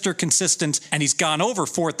is Mr. Consistent, and he's gone over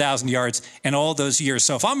 4,000 yards in all those years.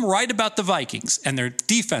 So if I'm right about the Vikings, and their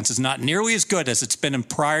defense is not nearly as good as it's been in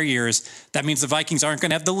prior years, that means the Vikings aren't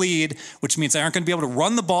going to have the lead, which means they aren't going to be able to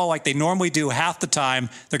run the ball like they normally do half the time.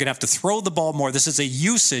 They're going to have to throw the ball more. This is a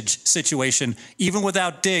usage situation. Even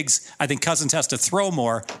without Diggs, I think Cousins has to throw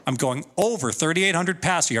more. I'm going over 3,800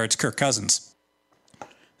 pass yards, Kirk Cousins.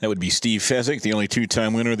 That would be Steve Fezzik, the only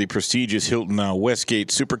 2-time winner of the prestigious Hilton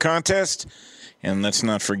Westgate Super Contest. And let's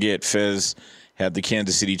not forget, Fez had the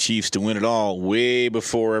Kansas City Chiefs to win it all way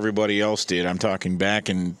before everybody else did. I'm talking back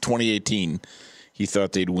in 2018. He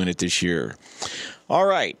thought they'd win it this year. All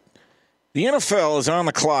right. The NFL is on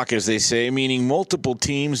the clock, as they say, meaning multiple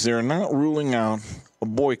teams. They're not ruling out a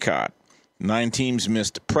boycott. 9 teams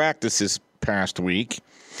missed practice this past week.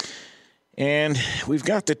 And we've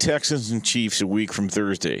got the Texans and Chiefs a week from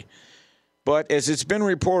Thursday. But as it's been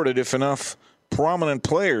reported, if enough prominent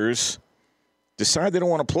players decide they don't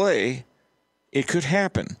want to play, it could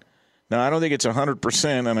happen. Now, I don't think it's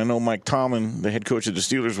 100%, and I know Mike Tomlin, the head coach of the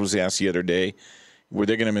Steelers, was asked the other day, were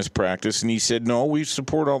they going to miss practice? And he said, no, we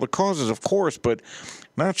support all the causes, of course, but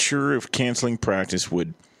not sure if canceling practice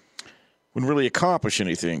would really accomplish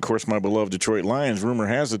anything. Of course, my beloved Detroit Lions, rumor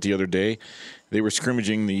has it the other day, they were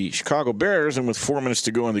scrimmaging the Chicago Bears, and with 4 minutes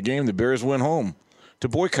to go in the game, the Bears went home to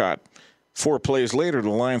boycott. 4 plays later, the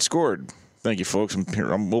Lions scored. Thank you, folks.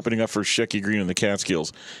 I'm opening up for Shecky Green and the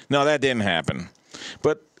Catskills. No, that didn't happen.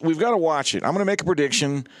 But we've got to watch it. I'm going to make a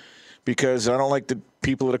prediction because I don't like the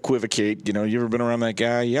people that equivocate. You ever been around that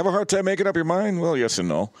guy? You have a hard time making up your mind? Well, yes and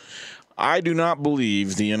no. I do not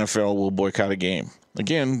believe the NFL will boycott a game.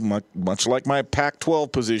 Again, much like my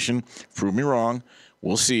Pac-12 position, prove me wrong.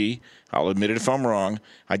 We'll see. I'll admit it if I'm wrong.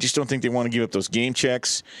 I just don't think they want to give up those game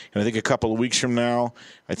checks. And I think a couple of weeks from now,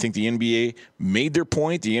 I think the NBA made their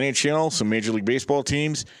point. The NHL, some Major League Baseball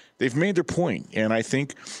teams, they've made their point. And I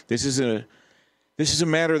think this is a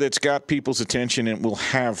matter that's got people's attention and will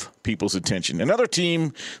have people's attention. Another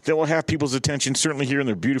team that will have people's attention, certainly here in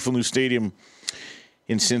their beautiful new stadium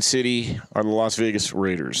in Sin City, are the Las Vegas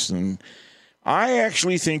Raiders. And I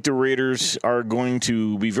actually think the Raiders are going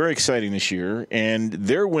to be very exciting this year, and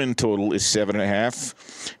their win total is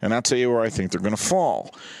 7.5. And I'll tell you where I think they're going to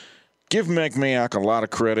fall. Give Mike Mayock a lot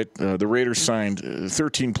of credit. The Raiders signed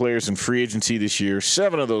 13 players in free agency this year.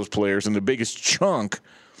 7 of those players, and the biggest chunk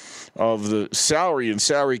of the salary and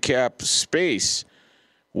salary cap space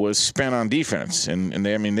was spent on defense. And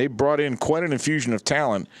they brought in quite an infusion of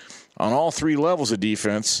talent on all 3 levels of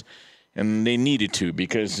defense, and they needed to,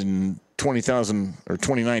 because in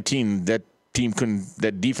 2019, that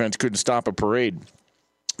defense couldn't stop a parade.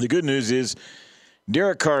 The good news is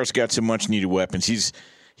Derek Carr's got some much needed weapons. He's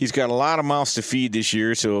got a lot of mouths to feed this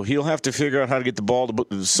year, so he'll have to figure out how to get the ball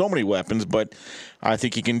to so many weapons, but I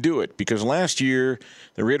think he can do it, because last year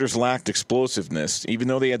the Raiders lacked explosiveness. Even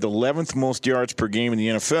though they had the 11th most yards per game in the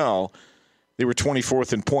NFL, they were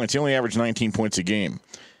 24th in points. They only averaged 19 points a game.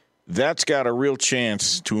 That's got a real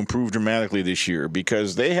chance to improve dramatically this year,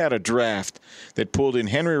 because they had a draft that pulled in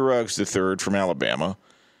Henry Ruggs III from Alabama,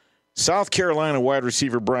 South Carolina wide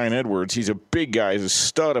receiver Brian Edwards. He's a big guy. He's a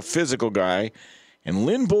stud, a physical guy. And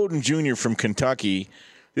Lynn Bowden Jr. from Kentucky,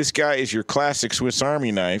 This guy is your classic Swiss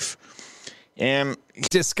Army knife. And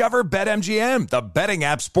discover BetMGM, the betting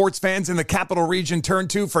app sports fans in the capital region turn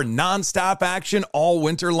to for nonstop action all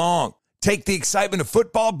winter long. Take the excitement of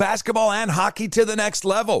football, basketball, and hockey to the next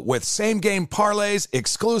level with same-game parlays,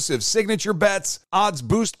 exclusive signature bets, odds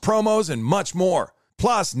boost promos, and much more.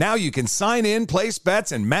 Plus, now you can sign in, place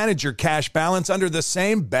bets, and manage your cash balance under the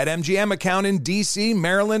same BetMGM account in D.C.,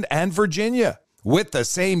 Maryland, and Virginia. With the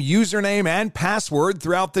same username and password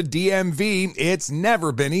throughout the DMV, it's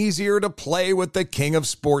never been easier to play with the king of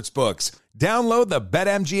sportsbooks. Download the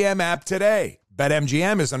BetMGM app today.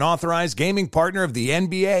 BetMGM is an authorized gaming partner of the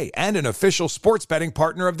NBA and an official sports betting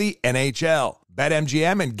partner of the NHL.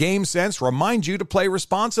 BetMGM and GameSense remind you to play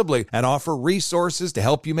responsibly and offer resources to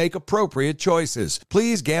help you make appropriate choices.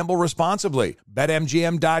 Please gamble responsibly.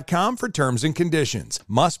 BetMGM.com for terms and conditions.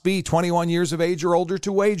 Must be 21 years of age or older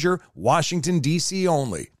to wager. Washington, D.C.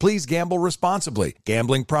 only. Please gamble responsibly.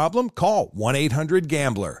 Gambling problem? Call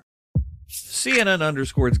 1-800-GAMBLER.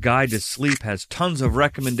 CNN_'s Guide to Sleep has tons of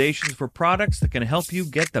recommendations for products that can help you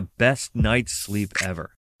get the best night's sleep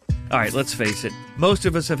ever. All right, let's face it, most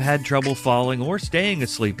of us have had trouble falling or staying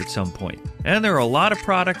asleep at some point, and there are a lot of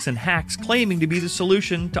products and hacks claiming to be the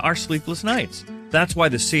solution to our sleepless nights. That's why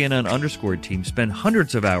the CNN_ team spend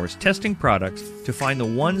hundreds of hours testing products to find the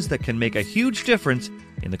ones that can make a huge difference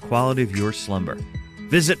in the quality of your slumber.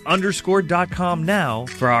 Visit underscore.com now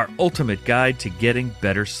for our ultimate guide to getting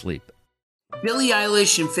better sleep. Billie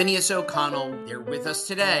Eilish and Phineas O'Connell, they're with us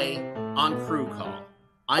today on Crew Call.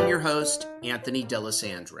 I'm your host, Anthony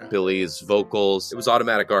D'Alessandro. Billie's vocals, it was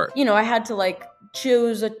automatic art. You know, I had to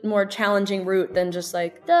choose a more challenging route than just da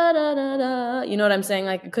da da da. You know what I'm saying?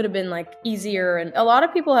 It could have been easier. And a lot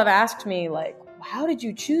of people have asked me how did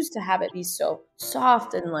you choose to have it be so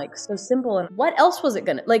soft and so simple? And what else was it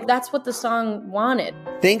gonna that's what the song wanted.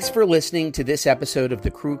 Thanks for listening to this episode of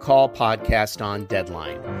the Crew Call podcast on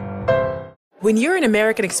Deadline. When you're an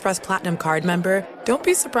American Express Platinum card member, don't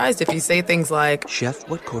be surprised if you say things like, Chef,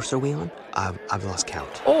 what course are we on? I've lost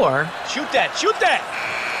count. Or, Shoot that!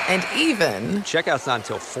 And even, checkout's not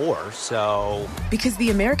until 4, so... Because the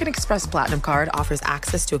American Express Platinum Card offers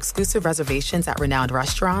access to exclusive reservations at renowned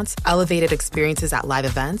restaurants, elevated experiences at live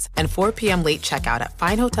events, and 4 p.m. late checkout at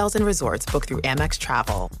fine hotels and resorts booked through Amex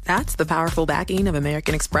Travel. That's the powerful backing of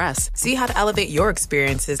American Express. See how to elevate your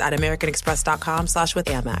experiences at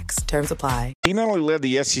americanexpress.com/withAmex. Terms apply. He not only led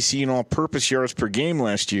the SEC in all-purpose yards per game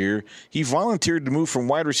last year, he volunteered to move from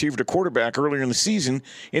wide receiver to quarterback earlier in the season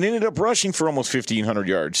and ended up rushing for almost 1,500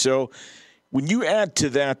 yards. So when you add to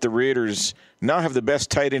that, the Raiders now have the best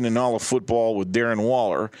tight end in all of football with Darren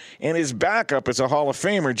Waller, and his backup is a Hall of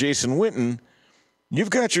Famer, Jason Witten, you've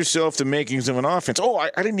got yourself the makings of an offense. Oh, I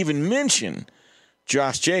didn't even mention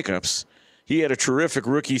Josh Jacobs. He had a terrific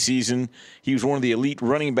rookie season. He was one of the elite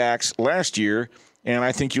running backs last year, and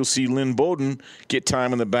I think you'll see Lynn Bowden get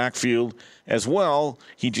time in the backfield as well.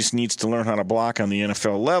 He just needs to learn how to block on the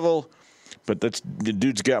NFL level. But the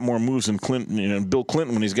dude's got more moves than Bill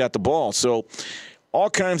Clinton when he's got the ball. So all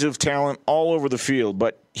kinds of talent all over the field.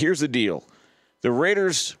 But here's the deal. The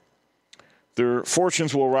Raiders, their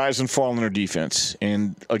fortunes will rise and fall in their defense.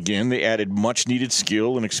 And, again, they added much-needed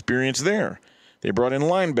skill and experience there. They brought in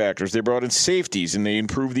linebackers. They brought in safeties, and they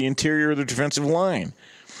improved the interior of their defensive line.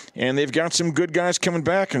 And they've got some good guys coming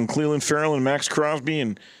back, and Cleveland Farrell and Max Crosby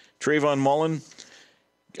and Trayvon Mullen.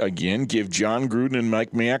 Again, give John Gruden and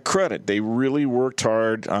Mike Mayock credit. They really worked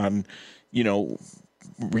hard on,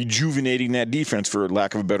 rejuvenating that defense, for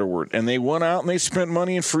lack of a better word. And they went out and they spent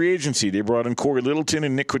money in free agency. They brought in Corey Littleton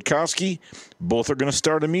and Nick Kwiatkowski. Both are going to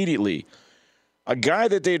start immediately. A guy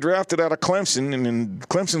that they drafted out of Clemson, and then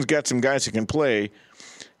Clemson's got some guys who can play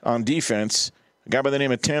on defense, a guy by the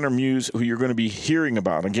name of Tanner Muse, who you're going to be hearing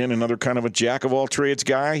about. Again, another kind of a jack-of-all-trades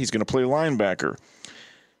guy. He's going to play linebacker.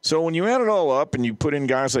 So when you add it all up and you put in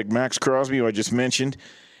guys like Max Crosby, who I just mentioned,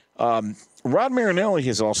 Rod Marinelli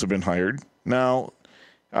has also been hired. Now,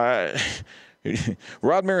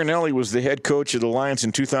 Rod Marinelli was the head coach of the Lions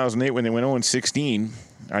in 2008 when they went 0-16.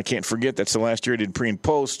 I can't forget that's the last year he did pre and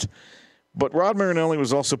post. But Rod Marinelli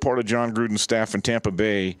was also part of John Gruden's staff in Tampa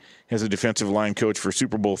Bay as a defensive line coach for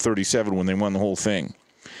Super Bowl 37 when they won the whole thing.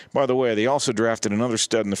 By the way, they also drafted another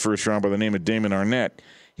stud in the first round by the name of Damon Arnett.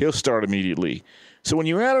 He'll start immediately. So when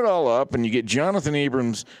you add it all up and you get Jonathan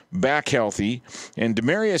Abrams back healthy and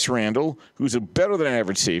Demarius Randall, who's a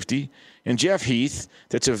better-than-average safety, and Jeff Heath,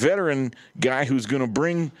 that's a veteran guy who's going to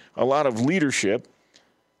bring a lot of leadership,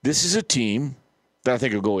 this is a team that I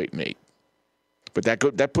think will go 8-8. But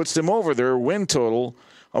that puts them over their win total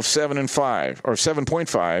of 7-5 or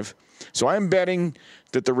 7.5, So I'm betting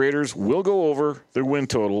that the Raiders will go over their win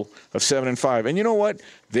total of 7-5. And you know what?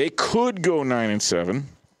 They could go 9-7.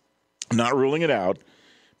 Not ruling it out.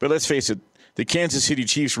 But let's face it, the Kansas City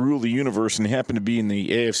Chiefs rule the universe and happen to be in the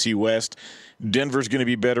AFC West. Denver's going to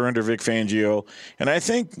be better under Vic Fangio. And I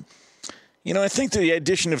think the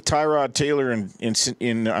addition of Tyrod Taylor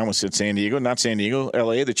in I almost said San Diego, not San Diego,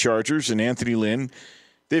 LA, the Chargers, and Anthony Lynn,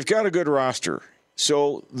 they've got a good roster.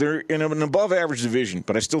 So they're in an above-average division,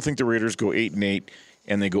 but I still think the Raiders go 8-8,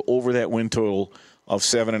 and they go over that win total of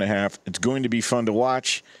 7.5. It's going to be fun to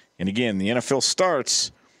watch. And again, the NFL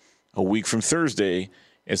starts a week from Thursday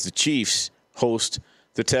as the Chiefs host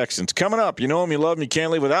the Texans. Coming up, you know them, you love them, you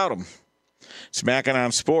can't live without them. Smacking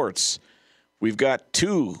on Sports. We've got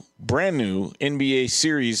 2 brand new NBA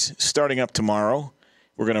series starting up tomorrow.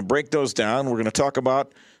 We're going to break those down. We're going to talk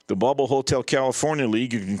about the Bubble Hotel California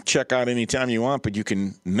League. You can check out anytime you want, but you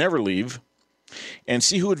can never leave. And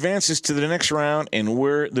see who advances to the next round and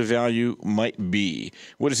where the value might be.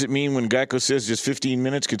 What does it mean when Geico says just 15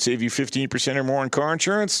 minutes could save you 15% or more on car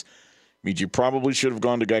insurance? It means you probably should have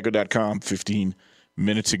gone to geico.com 15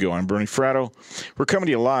 minutes ago. I'm Bernie Fratto. We're coming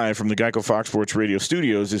to you live from the Geico Fox Sports Radio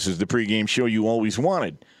studios. This is the pregame show you always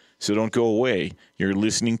wanted. So don't go away. You're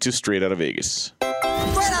listening to Straight Out of Vegas.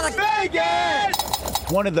 Straight Out of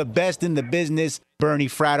Vegas! One of the best in the business, Bernie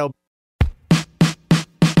Fratto.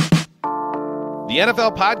 The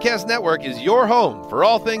NFL Podcast Network is your home for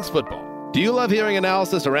all things football. Do you love hearing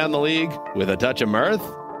analysis around the league with a touch of mirth?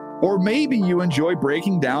 Or maybe you enjoy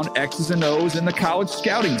breaking down X's and O's in the college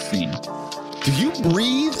scouting scene. Do you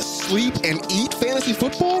breathe, sleep, and eat fantasy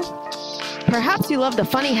football? Perhaps you love the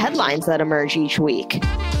funny headlines that emerge each week.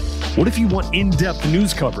 What if you want in-depth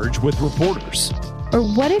news coverage with reporters? Or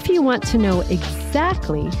what if you want to know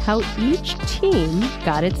exactly how each team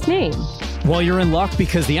got its name? Well, you're in luck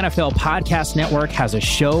because the NFL Podcast Network has a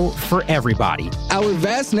show for everybody. Our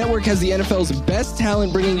vast network has the NFL's best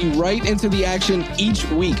talent bringing you right into the action each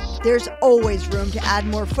week. There's always room to add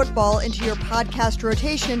more football into your podcast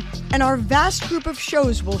rotation, and our vast group of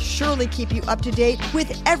shows will surely keep you up to date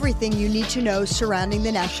with everything you need to know surrounding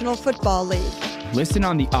the National Football League. Listen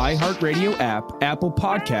on the iHeartRadio app, Apple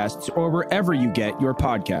Podcasts, or wherever you get your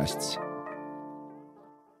podcasts.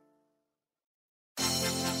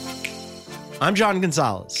 I'm John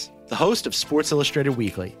Gonzalez, the host of Sports Illustrated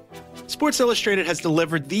Weekly. Sports Illustrated has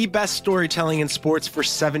delivered the best storytelling in sports for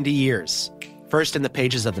 70 years. First in the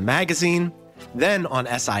pages of the magazine, then on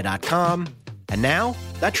SI.com, and now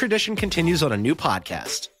that tradition continues on a new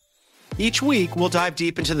podcast. Each week, we'll dive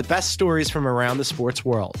deep into the best stories from around the sports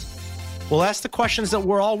world. We'll ask the questions that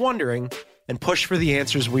we're all wondering and push for the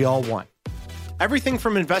answers we all want. Everything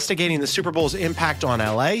from investigating the Super Bowl's impact on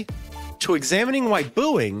LA to examining why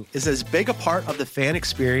booing is as big a part of the fan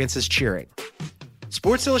experience as cheering.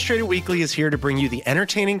 Sports Illustrated Weekly is here to bring you the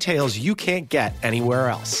entertaining tales you can't get anywhere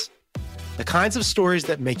else. The kinds of stories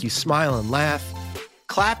that make you smile and laugh,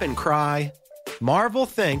 clap and cry, marvel,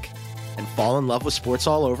 think, and fall in love with sports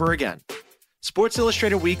all over again. Sports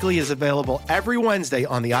Illustrated Weekly is available every Wednesday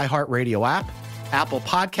on the iHeartRadio app, Apple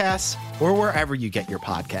Podcasts, or wherever you get your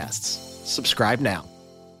podcasts. Subscribe now.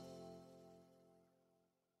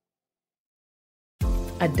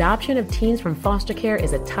 Adoption of teens from foster care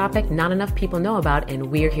is a topic not enough people know about,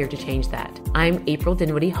 and we're here to change that. I'm April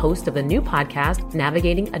Dinwiddie, host of the new podcast,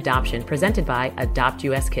 Navigating Adoption, presented by Adopt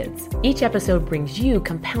US Kids. Each episode brings you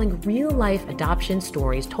compelling real-life adoption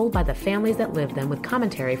stories told by the families that live them with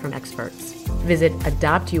commentary from experts. Visit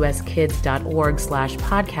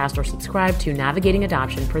adoptuskids.org/podcast or subscribe to Navigating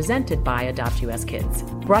Adoption, presented by Adopt US Kids.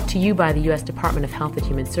 Brought to you by the U.S. Department of Health and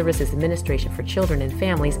Human Services Administration for Children and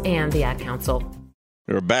Families and the Ad Council.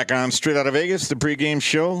 We're back on Straight Out of Vegas, the pregame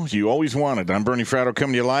show you always wanted. I'm Bernie Fratto,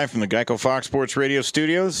 coming to you live from the Geico Fox Sports Radio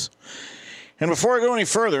studios. And before I go any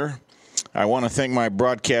further, I want to thank my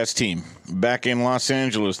broadcast team. Back in Los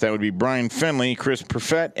Angeles, that would be Brian Finley, Chris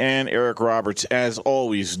Perfett, and Eric Roberts, as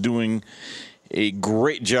always, doing a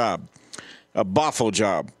great job. A boffo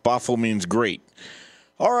job. Boffo means great.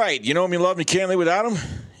 All right, you know him, you love him, you can't live without him.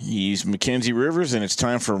 He's Mackenzie Rivers, and it's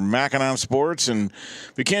time for Mackin' on Sports. And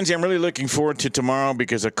Mackenzie, I'm really looking forward to tomorrow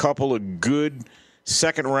because a couple of good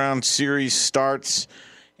second-round series starts.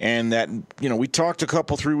 And that, you know, we talked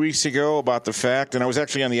 3 weeks ago about the fact, and I was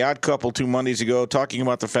actually on the Odd Couple 2 Mondays ago talking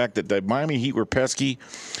about the fact that the Miami Heat were pesky,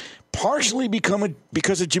 partially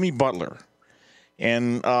because of Jimmy Butler.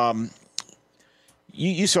 And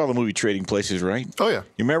you saw the movie Trading Places, right? Oh, yeah.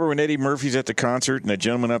 You remember when Eddie Murphy's at the concert and that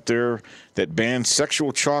gentleman up there that banned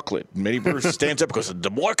sexual chocolate? And Eddie Murphy stands up and goes, the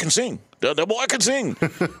boy can sing. The boy can sing.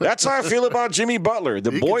 That's how I feel about Jimmy Butler.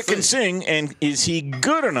 The boy can sing, and is he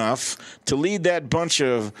good enough to lead that bunch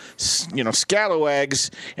of,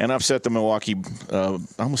 scalawags and upset the Milwaukee, I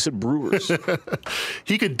almost said Brewers.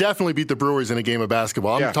 He could definitely beat the Brewers in a game of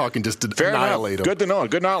basketball. I'm talking just to annihilate him. Good to know.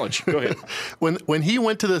 Good knowledge. Go ahead. When he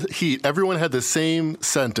went to the Heat, everyone had the same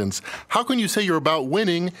sentence. How can you say you're about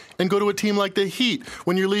winning and go to a team like the Heat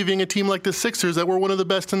when you're leaving a team like the Sixers that were one of the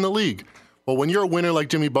best in the league? Well, when you're a winner like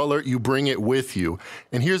Jimmy Butler, you bring it with you.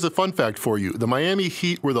 And here's a fun fact for you. The Miami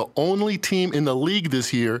Heat were the only team in the league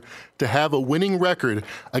this year to have a winning record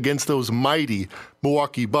against those mighty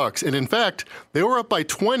Milwaukee Bucks. And in fact, they were up by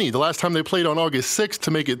 20 the last time they played on August 6th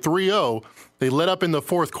to make it 3-0. They let up in the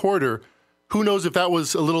fourth quarter. Who knows if that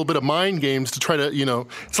was a little bit of mind games to try to,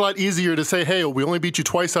 it's a lot easier to say, hey, we only beat you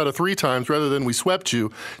twice out of 3 times rather than we swept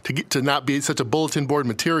you to not be such a bulletin board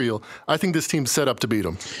material. I think this team's set up to beat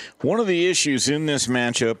them. One of the issues in this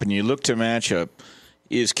matchup, and you look to matchup,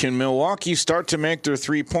 is can Milwaukee start to make their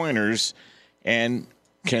three-pointers, and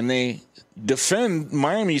can they defend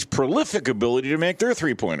Miami's prolific ability to make their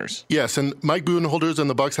three-pointers? Yes, and Mike Budenholzer and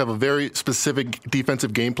the Bucks have a very specific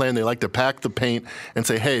defensive game plan. They like to pack the paint and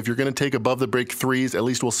say, hey, if you're going to take above-the-break threes, at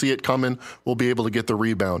least we'll see it coming. We'll be able to get the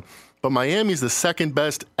rebound. But Miami's the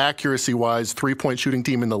second-best accuracy-wise three-point shooting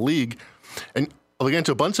team in the league. And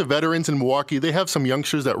against a bunch of veterans in Milwaukee, they have some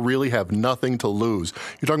youngsters that really have nothing to lose.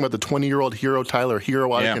 You're talking about the 20-year-old hero, Tyler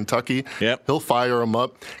Hero out of Kentucky. Yep. He'll fire him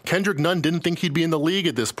up. Kendrick Nunn didn't think he'd be in the league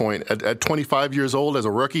at this point. At 25 years old as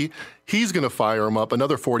a rookie, he's going to fire him up,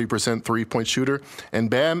 another 40% three-point shooter.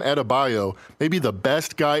 And Bam Adebayo, maybe the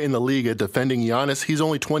best guy in the league at defending Giannis. He's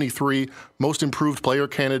only 23, most improved player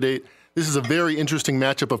candidate. This is a very interesting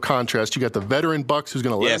matchup of contrast. You got the veteran Bucks who's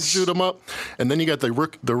going to let him shoot them up, and then you got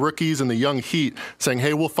the rookies and the young Heat saying,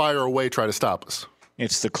 hey, we'll fire away, try to stop us.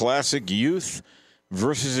 It's the classic youth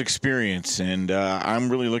versus experience, and I'm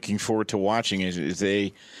really looking forward to watching it as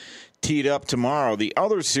they teed up tomorrow. The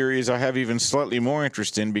other series I have even slightly more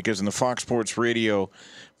interest in because in the Fox Sports Radio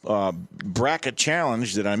bracket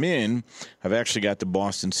challenge that I'm in, I've actually got the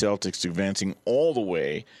Boston Celtics advancing all the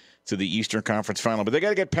way to the Eastern Conference Final. But they got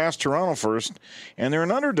to get past Toronto first, and they're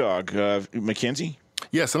an underdog, Mackenzie.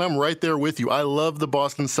 Yes, and I'm right there with you. I love the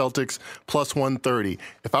Boston Celtics plus 130.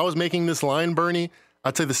 If I was making this line, Bernie,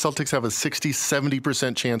 I'd say the Celtics have a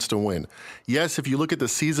 60-70% chance to win. Yes, if you look at the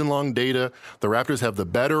season-long data, the Raptors have the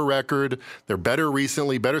better record. They're better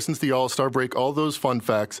recently, better since the All-Star break, all those fun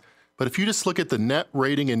facts. But if you just look at the net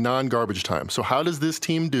rating in non-garbage time, so how does this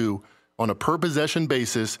team do on a per-possession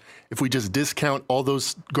basis if we just discount all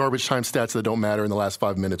those garbage time stats that don't matter in the last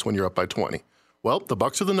 5 minutes when you're up by 20? Well, the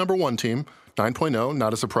Bucks are the number 1 team, 9.0,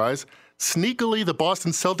 not a surprise. Sneakily, the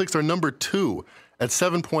Boston Celtics are number 2 at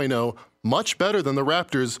 7.0, much better than the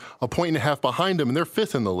Raptors, a point and a half behind them, and they're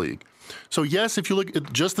 5th in the league. So yes, if you look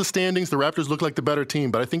at just the standings, the Raptors look like the better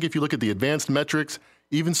team, but I think if you look at the advanced metrics,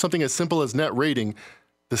 even something as simple as net rating,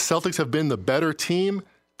 the Celtics have been the better team.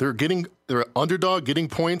 They're underdog, getting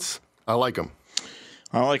points. I like him.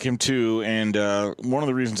 I like him too, and one of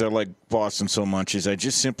the reasons I like Boston so much is I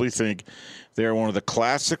just simply think they're one of the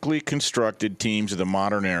classically constructed teams of the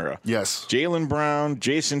modern era. Yes. Jaylen Brown,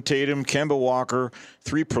 Jason Tatum, Kemba Walker,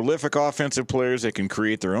 3 prolific offensive players that can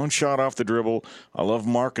create their own shot off the dribble. I love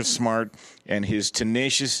Marcus Smart and his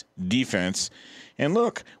tenacious defense. And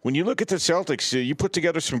look, when you look at the Celtics, you put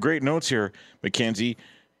together some great notes here, Mackenzie.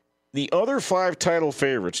 The other 5 title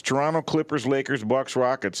favorites, Toronto, Clippers, Lakers, Bucks,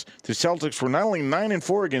 Rockets, the Celtics were not only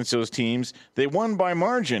 9-4 against those teams, they won by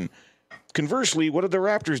margin. Conversely, what did the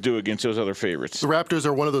Raptors do against those other favorites? The Raptors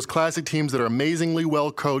are one of those classic teams that are amazingly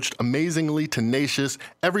well coached, amazingly tenacious.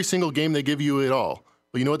 Every single game they give you it all.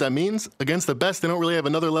 Well, you know what that means? Against the best, they don't really have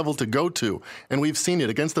another level to go to. And we've seen it.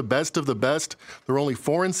 Against the best of the best, they're only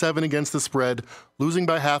 4-7 against the spread, losing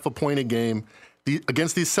by half a point a game.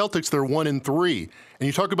 Against these Celtics, they're 1-3. And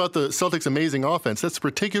you talk about the Celtics' amazing offense. That's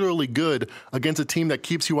particularly good against a team that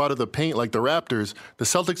keeps you out of the paint like the Raptors. The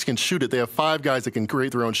Celtics can shoot it. They have 5 guys that can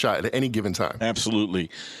create their own shot at any given time. Absolutely.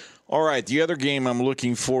 All right, the other game I'm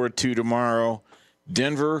looking forward to tomorrow,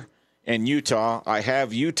 Denver and Utah. I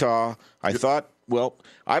have Utah. I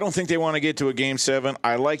don't think they want to get to a Game 7.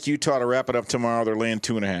 I like Utah to wrap it up tomorrow. They're laying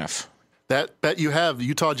 2.5. That bet you have,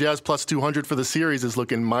 Utah Jazz plus 200 for the series, is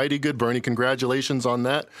looking mighty good, Bernie. Congratulations on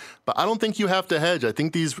that. But I don't think you have to hedge. I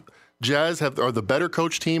think these Jazz are the better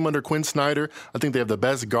coach team under Quinn Snyder. I think they have the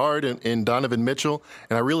best guard in Donovan Mitchell.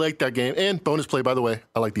 And I really like that game. And bonus play, by the way,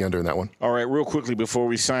 I like the under in that one. All right, real quickly before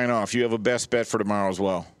we sign off, you have a best bet for tomorrow as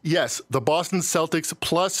well. Yes, the Boston Celtics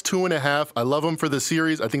plus 2.5. I love them for the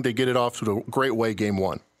series. I think they get it off to a great way, Game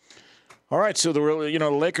 1. All right, so the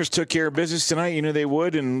Lakers took care of business tonight. You know they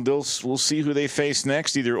would, and we'll see who they face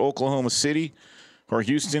next, either Oklahoma City or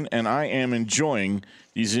Houston. And I am enjoying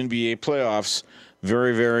these NBA playoffs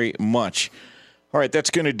very, very much. All right, that's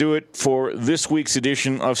going to do it for this week's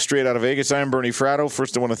edition of Straight Out of Vegas. I'm Bernie Fratto.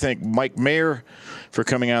 First, I want to thank Mike Mayer for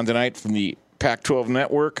coming on tonight from the Pac-12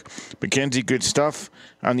 Network. Mackenzie, good stuff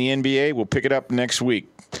on the NBA. We'll pick it up next week.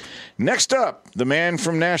 Next up, the man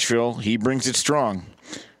from Nashville. He brings it strong.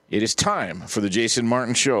 It is time for the Jason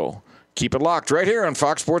Martin Show. Keep it locked right here on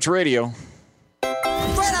Fox Sports Radio. Straight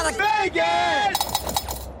out of Vegas!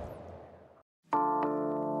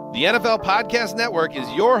 The NFL Podcast Network is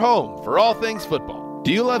your home for all things football.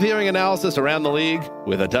 Do you love hearing analysis around the league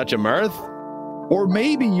with a touch of mirth? Or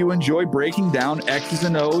maybe you enjoy breaking down X's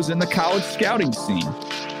and O's in the college scouting scene.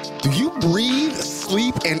 Do you breathe,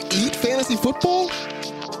 sleep, and eat fantasy football?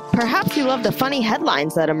 Perhaps you love the funny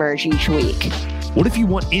headlines that emerge each week. What if you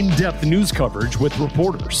want in-depth news coverage with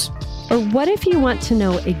reporters? Or what if you want to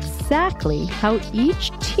know exactly how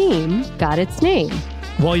each team got its name?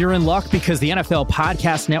 Well, you're in luck because the NFL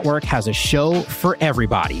Podcast Network has a show for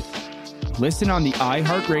everybody. Listen on the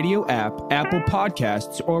iHeartRadio app, Apple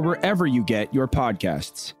Podcasts, or wherever you get your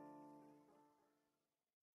podcasts.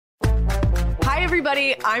 Hi,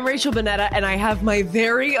 everybody. I'm Rachel Bonnetta, and I have my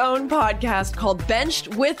very own podcast called Benched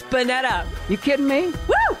with Bonnetta. You kidding me?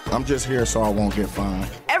 Woo! I'm just here so I won't get fined.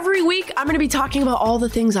 Every week, I'm going to be talking about all the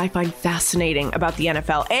things I find fascinating about the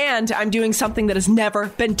NFL, and I'm doing something that has never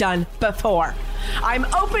been done before. I'm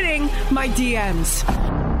opening my DMs.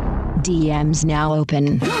 DMs now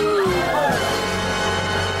open.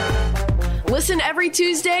 Listen every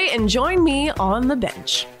Tuesday and join me on the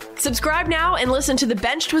bench. Subscribe now and listen to the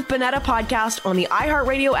Benched with Bonnetta podcast on the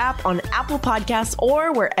iHeartRadio app, on Apple Podcasts,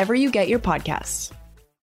 or wherever you get your podcasts.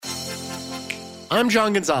 I'm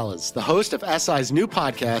John Gonzalez, the host of SI's new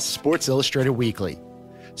podcast, Sports Illustrated Weekly.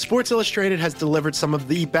 Sports Illustrated has delivered some of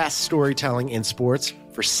the best storytelling in sports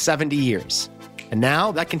for 70 years. And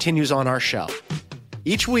now that continues on our show.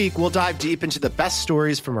 Each week, we'll dive deep into the best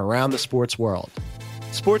stories from around the sports world.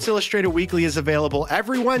 Sports Illustrated Weekly is available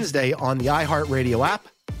every Wednesday on the iHeartRadio app,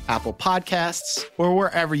 Apple Podcasts, or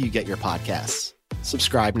wherever you get your podcasts.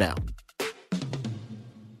 Subscribe now.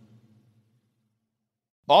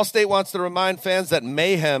 Allstate wants to remind fans that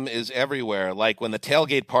mayhem is everywhere, like when the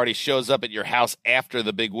tailgate party shows up at your house after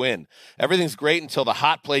the big win. Everything's great until the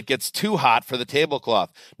hot plate gets too hot for the tablecloth.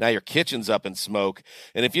 Now your kitchen's up in smoke.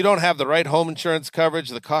 And if you don't have the right home insurance coverage,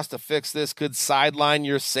 the cost to fix this could sideline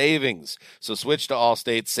your savings. So switch to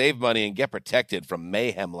Allstate, save money, and get protected from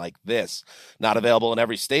mayhem like this. Not available in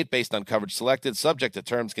every state based on coverage selected, subject to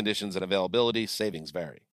terms, conditions, and availability. Savings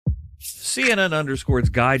vary.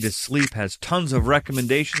 CNN_'s Guide to Sleep has tons of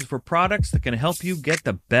recommendations for products that can help you get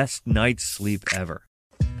the best night's sleep ever.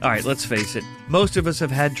 All right, let's face it, most of us have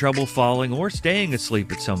had trouble falling or staying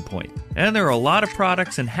asleep at some point, and there are a lot of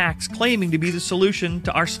products and hacks claiming to be the solution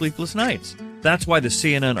to our sleepless nights. That's why the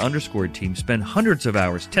CNN_ team spend hundreds of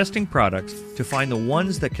hours testing products to find the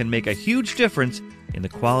ones that can make a huge difference in the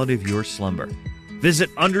quality of your slumber. Visit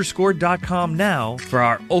underscore.com now for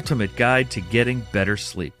our ultimate guide to getting better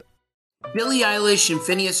sleep. Billie Eilish and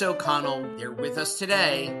Phineas O'Connell, they're with us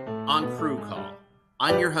today on Crew Call.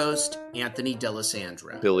 I'm your host, Anthony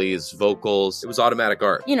D'Alessandro. Billie's vocals, it was automatic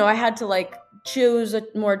art. You know, I had to choose a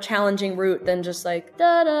more challenging route than just da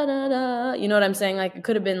da da da. You know what I'm saying? It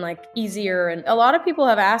could have been easier. And a lot of people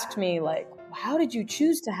have asked me how did you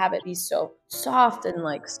choose to have it be so soft and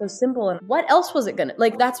so simple? And what else was it gonna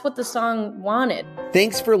that's what the song wanted.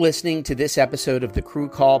 Thanks for listening to this episode of the Crew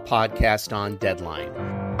Call podcast on Deadline.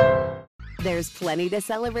 There's plenty to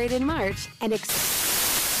celebrate in March and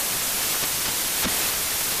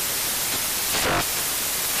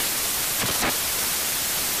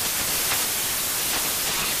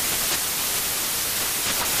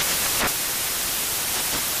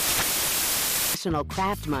National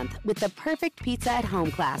Craft Month with the perfect pizza at home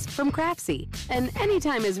class from Craftsy. And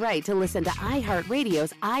anytime is right to listen to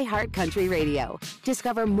iHeartRadio's iHeart Country Radio.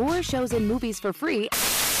 Discover more shows and movies for free